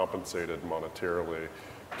compensated monetarily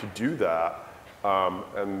to do that.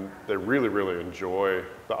 And they really, really enjoy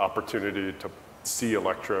the opportunity to see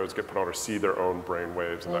electrodes get put on or see their own brain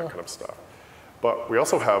waves and that kind of stuff. But we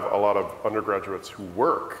also have a lot of undergraduates who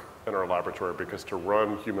work in our laboratory, because to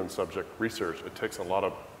run human subject research, it takes a lot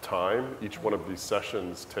of time. Each one of these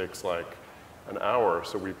sessions takes like an hour.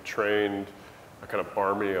 So we've trained a kind of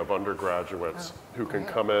army of undergraduates who can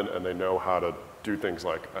come in and they know how to do things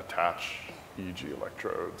like attach EEG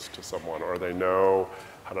electrodes to someone, or they know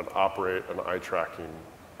how to operate an eye tracking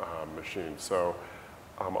machine. So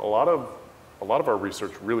a lot of our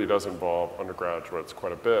research really does involve undergraduates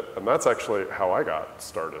quite a bit, and that's actually how I got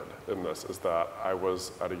started in this, is that I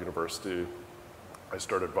was at a university, I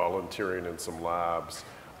started volunteering in some labs.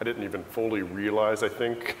 I didn't even fully realize, I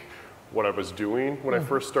think, what I was doing when I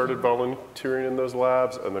first started volunteering in those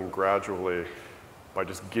labs, and then gradually, by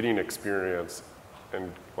just getting experience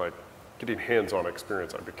and like getting hands-on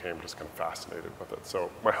experience, I became just kind of fascinated with it. So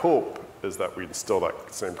my hope is that we instill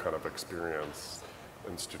that same kind of experience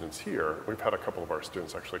in students here. We've had a couple of our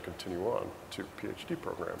students actually continue on to PhD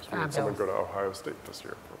programs. We had someone go to Ohio State this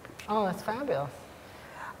year for a PhD. Oh, that's fabulous.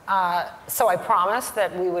 So I promised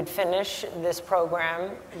that we would finish this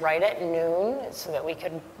program right at noon so that we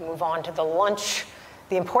could move on to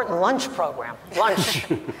the important lunch program, lunch.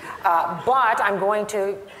 But I'm going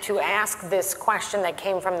to ask this question that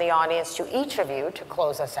came from the audience to each of you to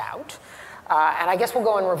close us out. And I guess we'll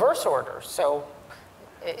go in reverse order. So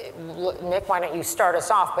Nick, why don't you start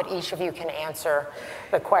us off, but each of you can answer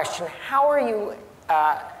the question. How are you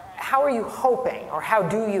hoping, or how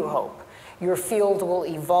do you hope, your field will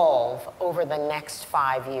evolve over the next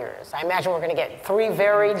 5 years? I imagine we're going to get 3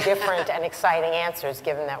 very different and exciting answers,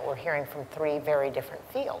 given that we're hearing from 3 very different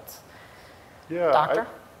fields. Yeah, Doctor?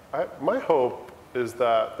 My hope is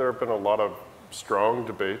that there have been a lot of strong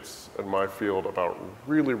debates in my field about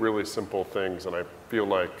really, really simple things, and I feel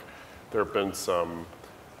like there have been some,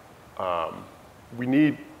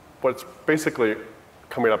 what's basically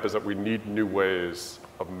coming up is that we need new ways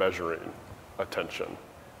of measuring attention.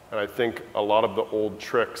 And I think a lot of the old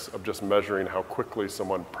tricks of just measuring how quickly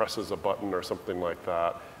someone presses a button or something like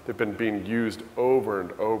that, they've been being used over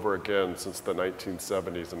and over again since the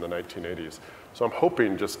 1970s and the 1980s. So I'm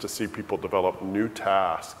hoping just to see people develop new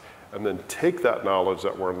tasks and then take that knowledge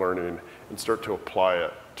that we're learning and start to apply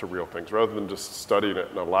it to real things, rather than just studying it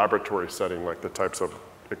in a laboratory setting like the types of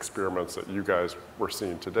experiments that you guys were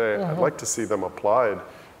seeing today. I'd like to see them applied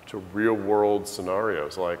to real world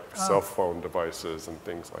scenarios like cell phone devices and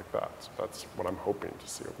things like that. So that's what I'm hoping to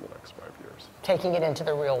see over the next 5 years. Taking it into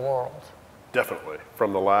the real world. Definitely,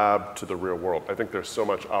 from the lab to the real world. I think there's so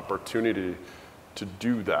much opportunity to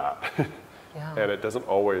do that. Yeah. And it doesn't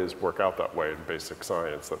always work out that way in basic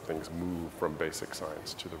science, that things move from basic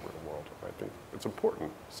science to the real world. I think it's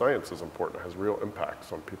important. Science is important. It has real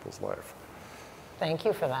impacts on people's life. Thank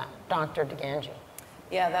you for that. Dr. DiGangi.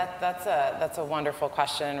 Yeah, that's a wonderful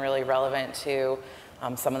question, really relevant to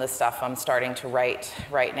some of the stuff I'm starting to write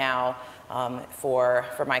right now.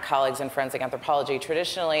 for my colleagues in forensic anthropology.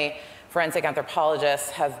 Traditionally, forensic anthropologists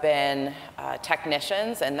have been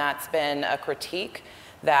technicians, and that's been a critique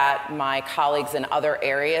that my colleagues in other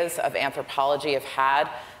areas of anthropology have had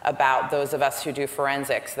about those of us who do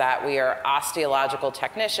forensics, that we are osteological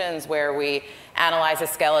technicians where we analyze a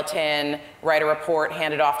skeleton, write a report,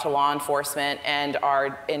 hand it off to law enforcement, and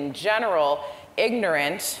are in general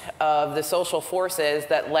ignorant of the social forces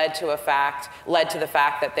that led to the fact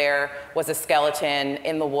that there was a skeleton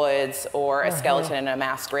in the woods or a skeleton in a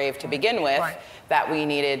mass grave to begin with that we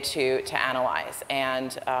needed to analyze.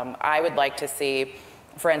 And I would like to see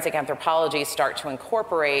forensic anthropology start to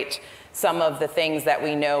incorporate some of the things that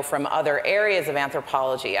we know from other areas of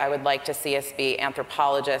anthropology. I would like to see us be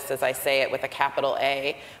anthropologists, as I say it with a capital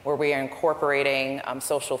A, where we are incorporating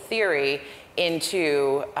social theory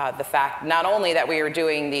into the fact not only that we are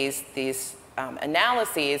doing these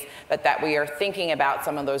analyses, but that we are thinking about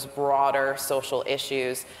some of those broader social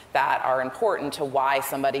issues that are important to why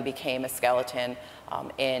somebody became a skeleton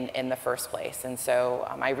in the first place. And so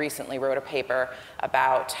I recently wrote a paper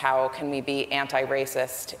about how can we be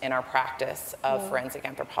anti-racist in our practice of forensic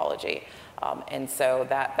anthropology. And so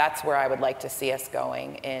that's where I would like to see us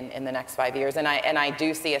going in the next 5 years. And I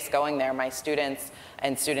do see us going there. My students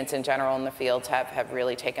and students in general in the fields have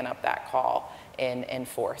really taken up that call in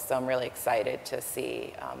force. So I'm really excited to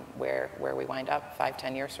see where we wind up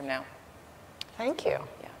 5-10 years from now. Thank you.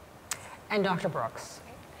 Yeah. And Dr. Brooks.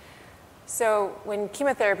 So when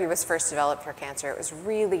chemotherapy was first developed for cancer, it was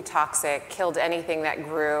really toxic, killed anything that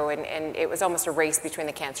grew, and it was almost a race between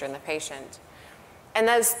the cancer and the patient. And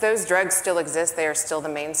those drugs still exist. They are still the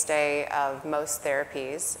mainstay of most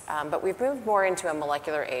therapies. But we've moved more into a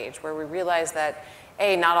molecular age where we realize that,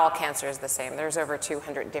 A, not all cancer is the same. There's over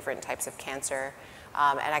 200 different types of cancer.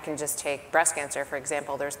 And I can just take breast cancer, for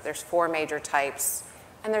example. There's 4 major types.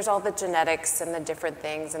 And there's all the genetics and the different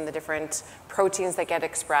things and the different proteins that get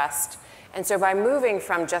expressed. And so by moving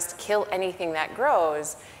from just kill anything that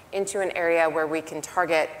grows into an area where we can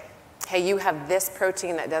target, hey, you have this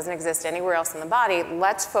protein that doesn't exist anywhere else in the body,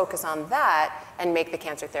 let's focus on that and make the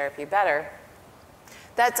cancer therapy better.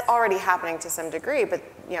 That's already happening to some degree, but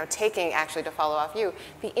taking, actually to follow off you,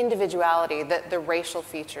 the individuality, the racial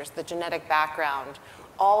features, the genetic background,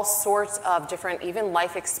 all sorts of different, even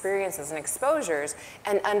life experiences and exposures,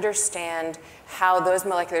 and understand how those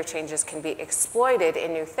molecular changes can be exploited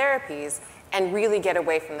in new therapies and really get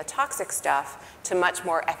away from the toxic stuff to much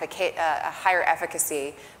more higher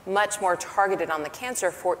efficacy, much more targeted on the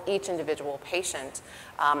cancer for each individual patient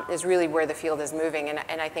is really where the field is moving.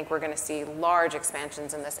 And I think we're going to see large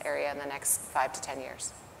expansions in this area in the next 5 to 10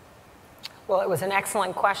 years. Well, it was an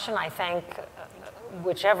excellent question. I thank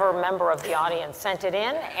whichever member of the audience sent it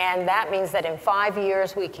in, and that means that in 5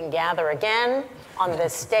 years we can gather again on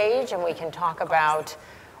this stage and we can talk about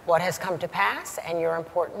what has come to pass and your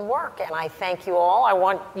important work. And I thank you all. I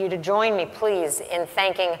want you to join me, please, in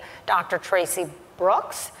thanking Dr. Tracy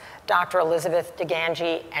Brooks, Dr. Elizabeth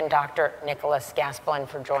DiGangi, and Dr. Nicholas Gaspelin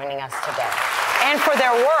for joining us today, and for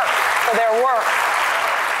their work,